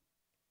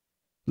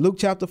 Luke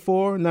chapter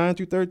 4, 9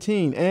 through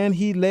 13. And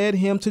he led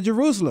him to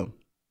Jerusalem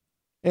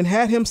and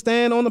had him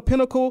stand on the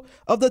pinnacle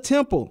of the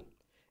temple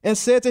and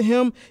said to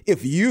him,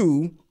 if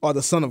you are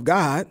the Son of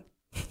God,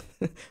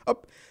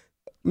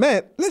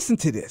 man, listen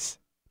to this.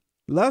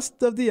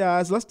 Lust of the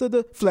eyes, lust of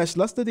the flesh,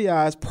 lust of the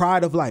eyes,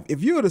 pride of life.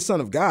 If you are the Son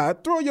of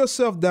God, throw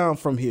yourself down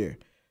from here.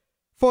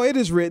 For it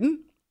is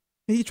written,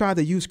 he tried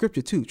to use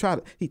scripture too.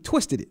 He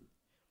twisted it.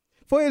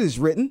 For it is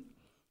written,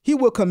 he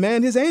will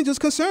command his angels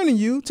concerning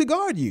you to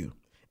guard you,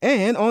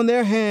 and on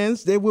their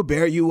hands they will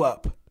bear you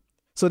up,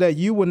 so that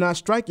you will not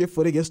strike your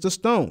foot against a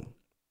stone.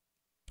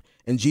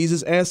 And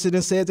Jesus answered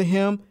and said to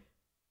him,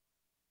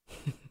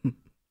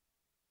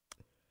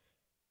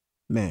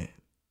 man.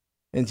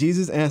 And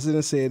Jesus answered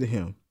and said to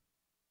him,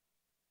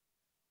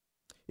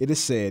 it is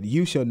said,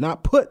 you shall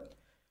not put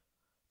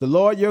the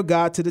Lord your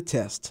God to the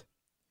test.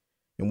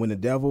 And when the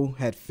devil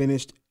had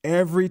finished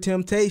every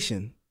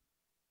temptation,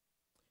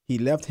 he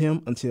left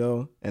him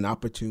until an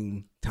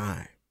opportune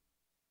time.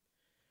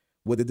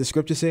 What did the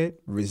scripture say?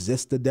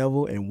 Resist the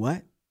devil and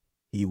what?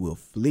 He will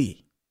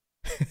flee.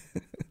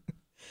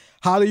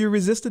 How do you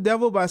resist the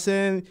devil? By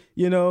saying,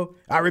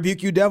 I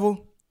rebuke you,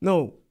 devil?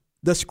 No,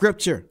 the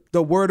scripture,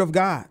 the word of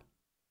God,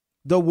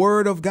 the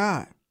word of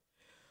God.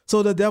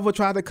 So the devil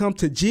tried to come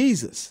to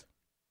Jesus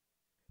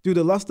through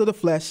the lust of the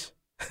flesh,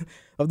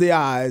 of the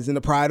eyes, and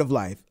the pride of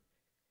life.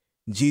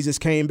 Jesus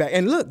came back.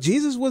 And look,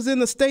 Jesus was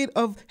in a state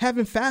of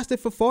having fasted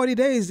for 40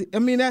 days. I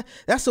mean,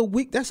 that's a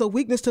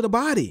weakness to the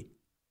body.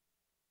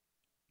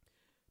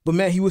 But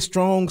man, he was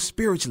strong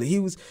spiritually. He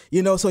was,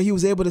 so he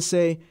was able to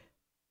say,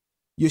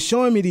 you're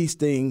showing me these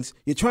things.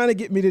 You're trying to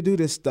get me to do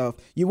this stuff.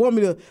 You want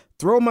me to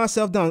throw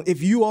myself down.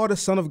 If you are the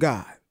Son of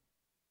God,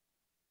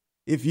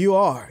 if you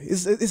are,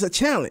 it's a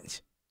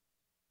challenge.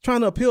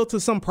 Trying to appeal to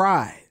some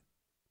pride.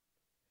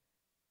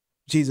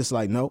 Jesus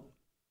like, nope.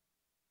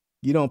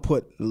 You don't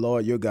put the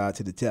Lord your God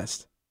to the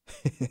test.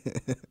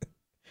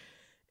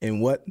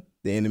 And what?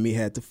 The enemy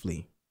had to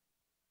flee.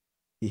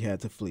 He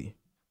had to flee.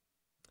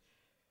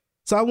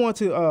 So I want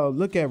to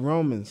look at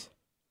Romans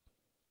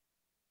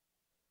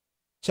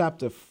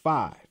chapter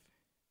 5.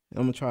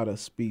 I'm going to try to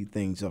speed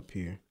things up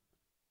here.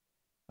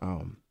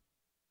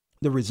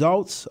 The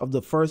results of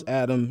the first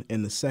Adam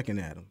and the second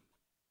Adam.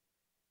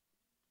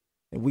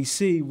 And we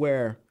see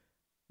where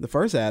the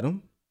first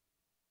Adam,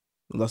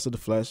 lust of the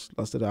flesh,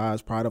 lust of the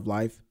eyes, pride of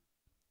life,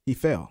 he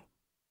fell,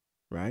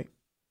 right?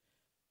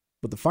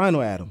 But the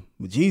final Adam,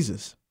 with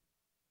Jesus,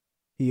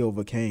 he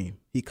overcame,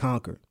 he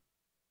conquered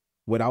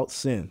without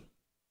sin.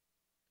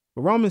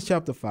 But Romans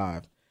chapter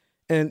 5,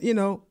 and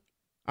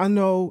I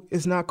know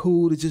it's not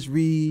cool to just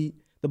read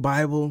the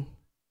Bible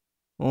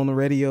on the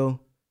radio,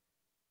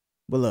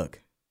 but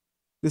look,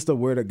 this is the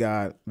word of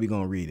God, we're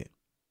going to read it.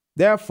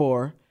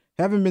 Therefore,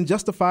 having been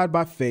justified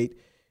by faith,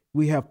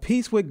 we have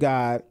peace with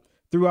God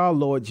through our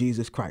Lord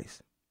Jesus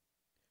Christ,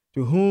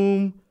 through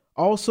whom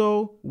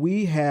also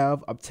we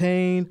have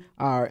obtained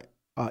our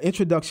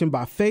introduction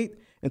by faith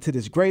into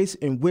this grace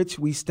in which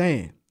we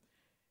stand.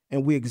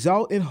 And we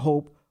exalt in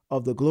hope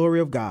of the glory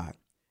of God,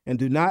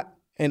 and not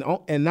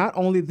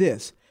only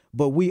this,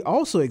 but we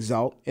also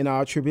exalt in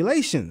our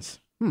tribulations,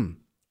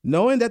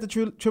 knowing that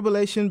the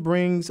tribulation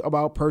brings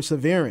about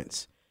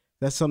perseverance.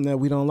 That's something that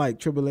we don't like.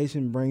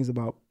 Tribulation brings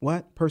about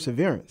what?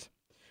 Perseverance.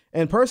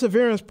 And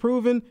perseverance,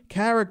 proven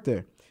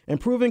character. and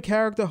proven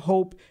character,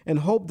 hope, and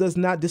hope does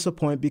not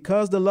disappoint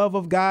because the love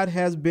of God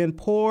has been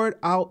poured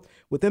out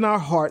within our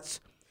hearts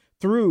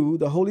through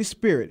the Holy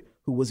Spirit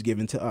who was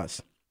given to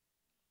us.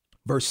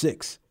 Verse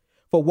 6,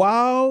 for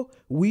while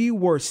we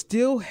were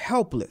still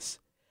helpless,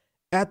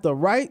 at the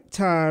right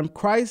time,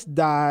 Christ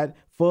died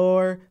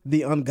for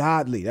the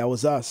ungodly. That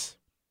was us.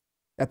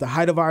 At the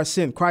height of our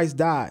sin, Christ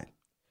died.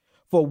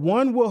 For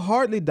one will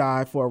hardly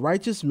die for a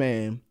righteous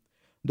man,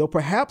 though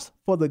perhaps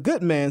for the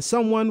good man,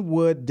 someone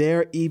would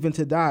dare even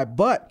to die.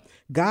 But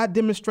God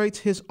demonstrates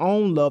his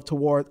own love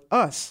toward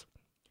us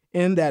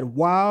in that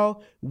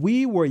while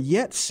we were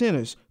yet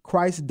sinners,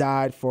 Christ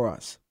died for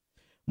us.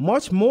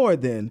 Much more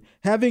then,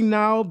 having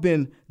now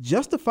been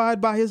justified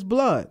by his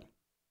blood,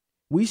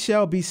 we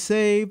shall be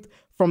saved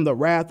from the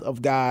wrath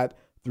of God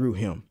through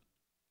him.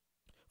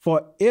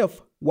 For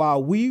if,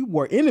 while we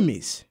were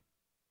enemies,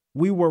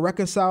 we were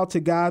reconciled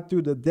to God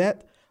through the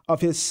death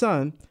of his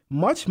Son,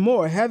 much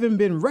more, having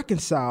been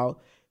reconciled,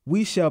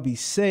 we shall be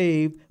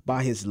saved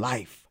by his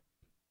life.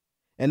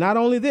 And not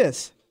only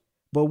this,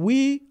 but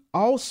we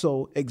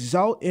also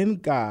exalt in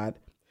God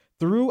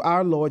through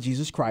our Lord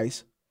Jesus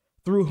Christ,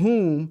 through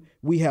whom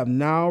we have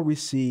now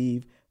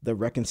received the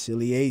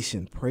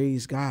reconciliation.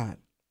 Praise God.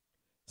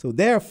 So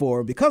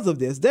therefore, because of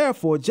this,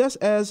 just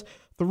as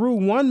through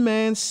one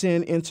man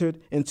sin entered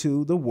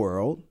into the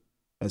world,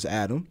 as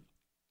Adam,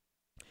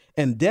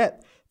 and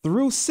death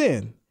through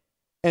sin,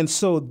 and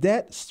so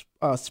death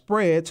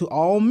spread to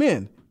all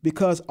men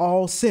because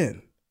all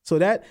sin. So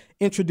that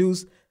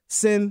introduced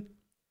sin,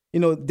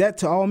 death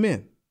to all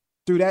men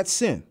through that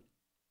sin,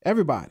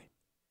 everybody.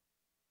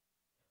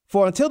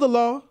 For until the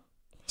law,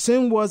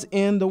 sin was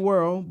in the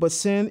world, but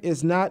sin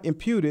is not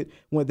imputed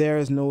when there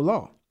is no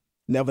law.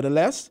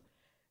 Nevertheless,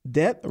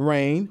 death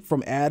reigned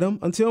from Adam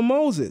until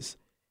Moses,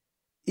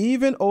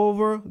 even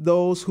over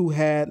those who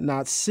had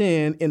not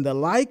sinned in the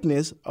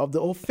likeness of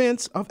the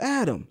offense of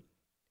Adam,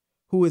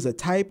 who is a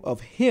type of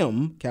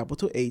him,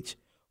 capital H,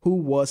 who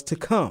was to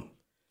come.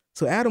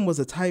 So Adam was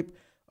a type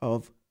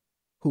of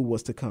who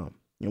was to come,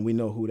 and we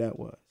know who that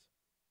was.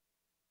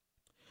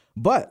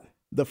 But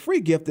the free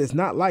gift is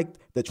not like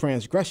the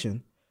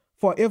transgression,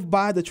 for if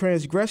by the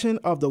transgression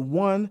of the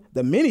one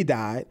the many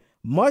died,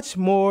 much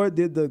more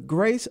did the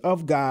grace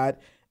of God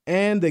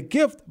and the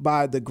gift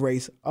by the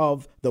grace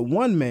of the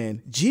one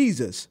man,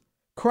 Jesus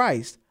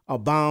Christ,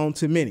 abound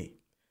to many.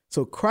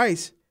 So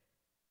Christ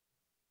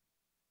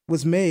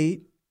was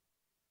made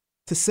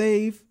to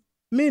save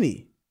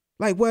many.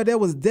 Like where there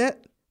was death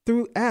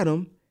through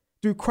Adam,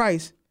 through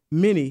Christ,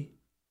 many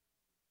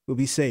will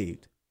be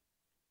saved.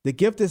 The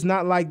gift is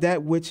not like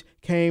that which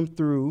came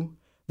through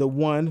the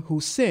one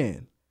who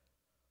sinned.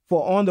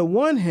 For on the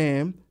one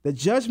hand, the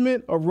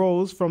judgment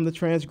arose from the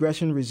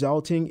transgression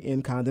resulting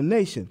in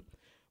condemnation.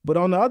 But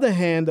on the other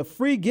hand, the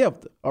free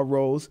gift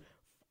arose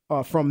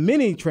from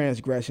many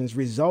transgressions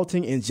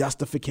resulting in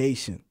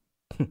justification.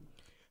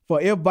 For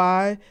if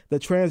by the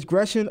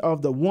transgression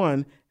of the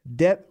one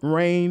death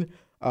reigned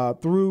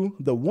through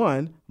the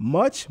one,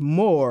 much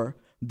more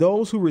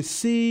those who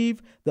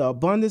receive the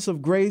abundance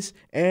of grace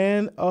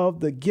and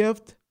of the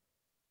gift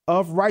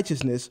of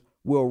righteousness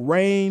will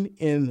reign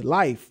in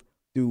life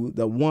through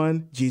the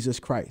one Jesus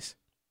Christ.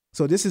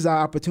 So this is our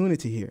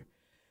opportunity here.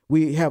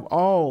 We have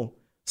all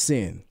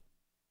sinned.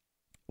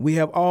 We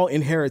have all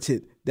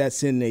inherited that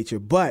sin nature,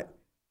 but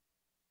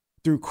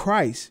through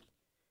Christ,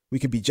 we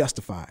can be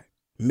justified,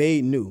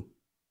 made new.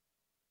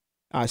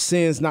 Our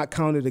sins not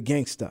counted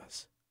against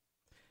us.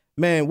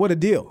 Man, what a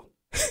deal.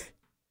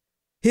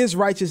 His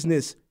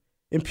righteousness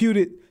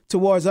imputed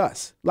towards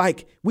us,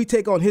 like we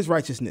take on his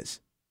righteousness.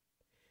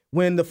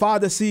 When the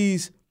Father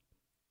sees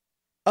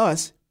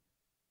us,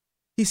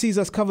 he sees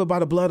us covered by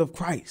the blood of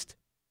Christ.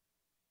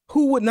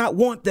 Who would not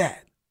want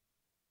that?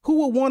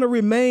 Who would want to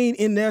remain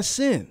in their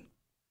sin?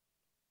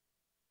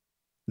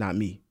 Not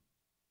me.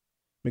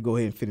 Let me go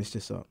ahead and finish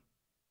this up.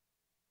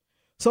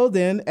 So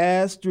then,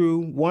 as through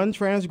one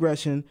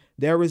transgression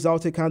there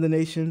resulted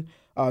condemnation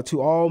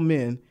to all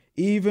men,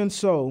 even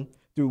so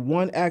through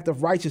one act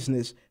of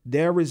righteousness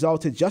there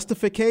resulted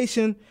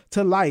justification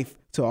to life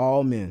to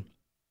all men.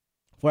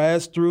 For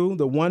as through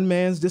the one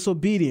man's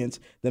disobedience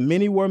the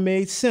many were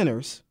made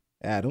sinners,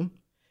 Adam,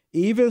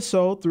 even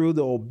so through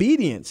the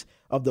obedience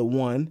of the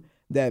one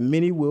that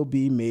many will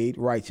be made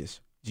righteous,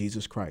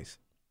 Jesus Christ.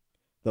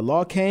 The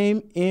law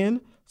came in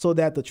so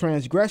that the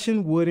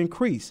transgression would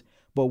increase,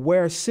 but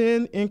where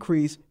sin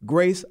increased,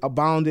 grace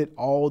abounded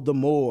all the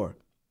more.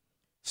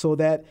 So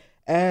that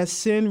as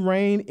sin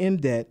reigned in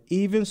death,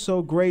 even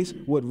so grace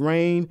would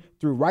reign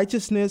through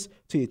righteousness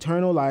to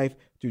eternal life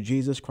through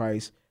Jesus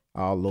Christ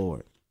our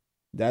Lord.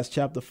 That's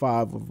chapter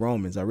 5 of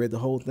Romans. I read the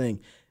whole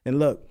thing. And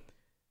look,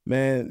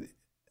 man,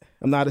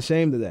 I'm not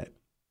ashamed of that.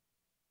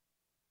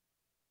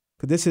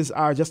 Because this is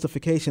our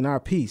justification, our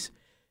peace.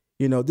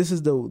 This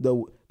is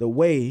the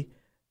way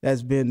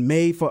that's been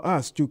made for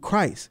us through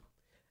Christ,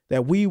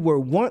 that we were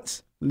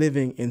once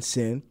living in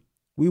sin.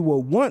 We were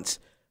once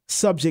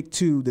subject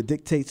to the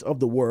dictates of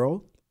the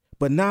world,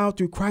 but now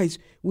through Christ,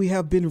 we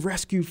have been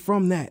rescued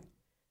from that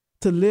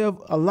to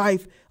live a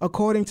life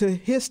according to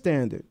his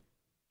standard.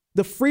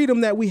 The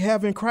freedom that we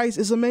have in Christ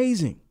is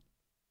amazing.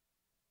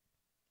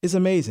 It's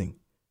amazing.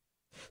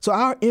 So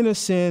our inner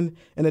sin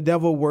and the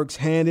devil works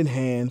hand in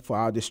hand for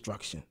our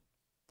destruction.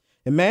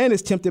 And man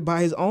is tempted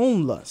by his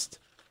own lust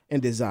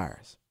and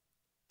desires.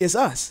 It's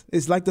us.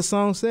 It's like the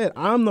song said,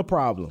 I'm the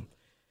problem.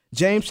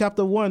 James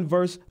chapter 1,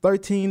 verse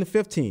 13 to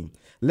 15.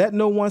 Let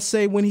no one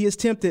say when he is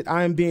tempted,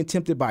 I am being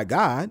tempted by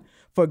God.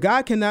 For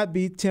God cannot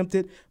be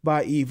tempted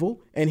by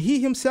evil, and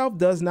he himself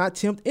does not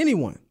tempt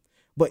anyone.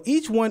 But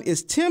each one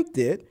is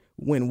tempted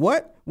when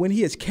what? When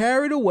he is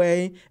carried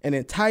away and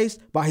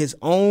enticed by his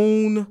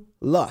own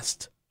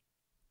lust.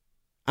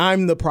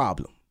 I'm the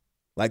problem.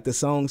 Like the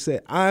song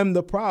said, I'm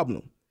the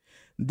problem.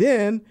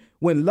 Then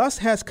when lust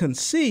has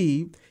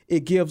conceived,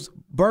 it gives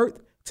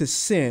birth to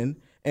sin.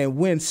 And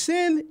when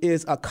sin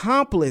is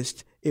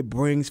accomplished, it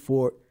brings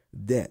forth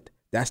death.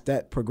 That's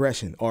that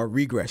progression or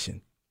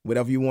regression,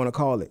 whatever you want to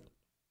call it.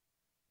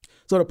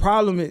 So the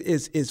problem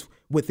is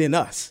within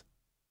us.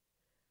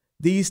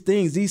 These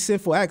things, these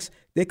sinful acts,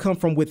 they come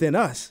from within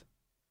us.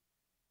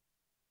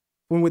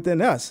 From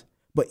within us.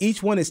 But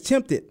each one is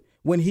tempted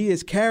when he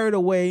is carried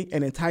away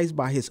and enticed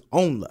by his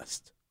own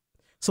lust.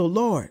 So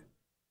Lord,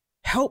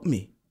 help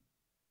me.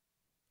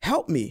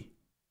 Help me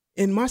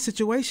in my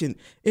situation,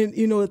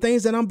 in the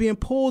things that I'm being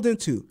pulled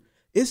into.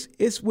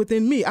 It's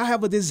within me. I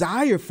have a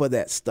desire for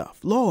that stuff.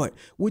 Lord,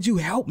 would you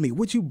help me?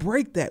 Would you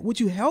break that? Would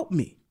you help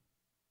me?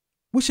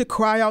 We should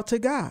cry out to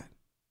God.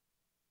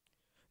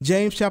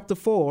 James chapter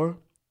 4,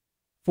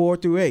 4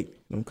 through 8.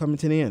 I'm coming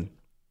to the end.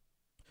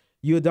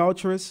 You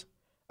adulterers,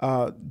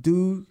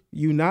 do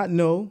you not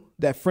know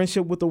that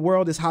friendship with the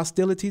world is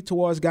hostility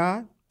towards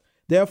God?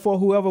 Therefore,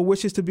 whoever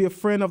wishes to be a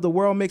friend of the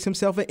world makes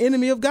himself an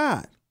enemy of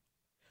God.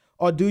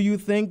 Or do you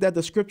think that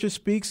the scripture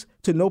speaks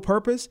to no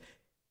purpose?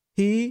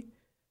 He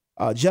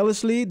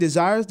jealously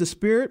desires the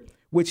spirit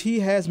which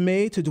he has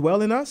made to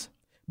dwell in us,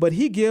 but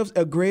he gives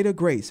a greater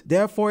grace.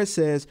 Therefore, it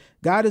says,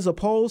 God is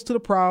opposed to the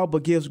proud,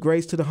 but gives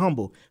grace to the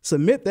humble.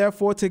 Submit,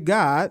 therefore, to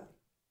God.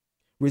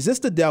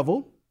 Resist the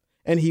devil,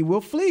 and he will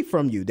flee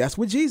from you. That's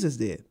what Jesus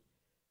did.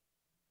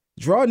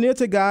 Draw near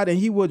to God, and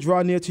he will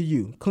draw near to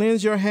you.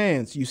 Cleanse your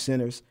hands, you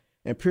sinners,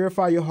 and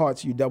purify your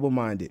hearts, you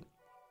double-minded.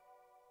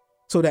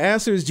 So the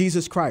answer is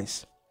Jesus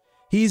Christ.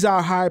 He's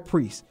our high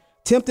priest,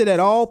 tempted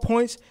at all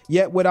points,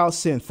 yet without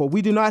sin. For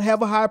we do not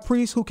have a high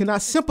priest who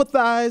cannot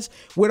sympathize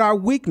with our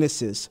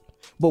weaknesses,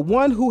 but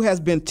one who has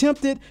been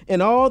tempted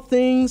in all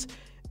things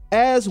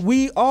as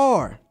we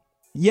are,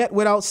 yet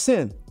without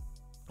sin.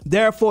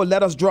 Therefore,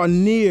 let us draw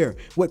near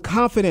with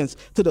confidence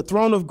to the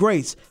throne of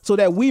grace, so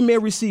that we may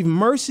receive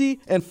mercy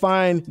and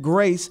find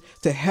grace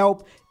to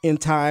help in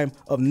time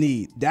of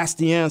need. That's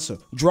the answer.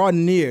 Draw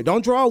near.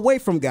 Don't draw away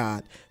from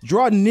God.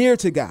 Draw near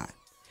to God.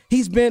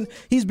 He's been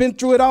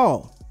through it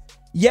all,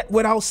 yet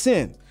without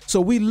sin. So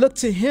we look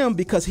to him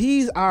because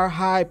he's our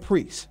high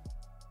priest.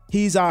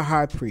 He's our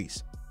high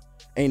priest.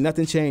 Ain't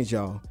nothing changed,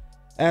 y'all.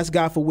 Ask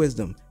God for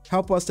wisdom.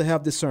 Help us to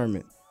have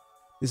discernment.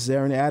 This is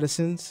Aaron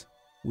Addison's.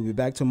 We'll be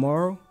back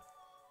tomorrow.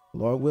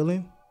 Lord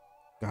willing.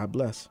 God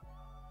bless.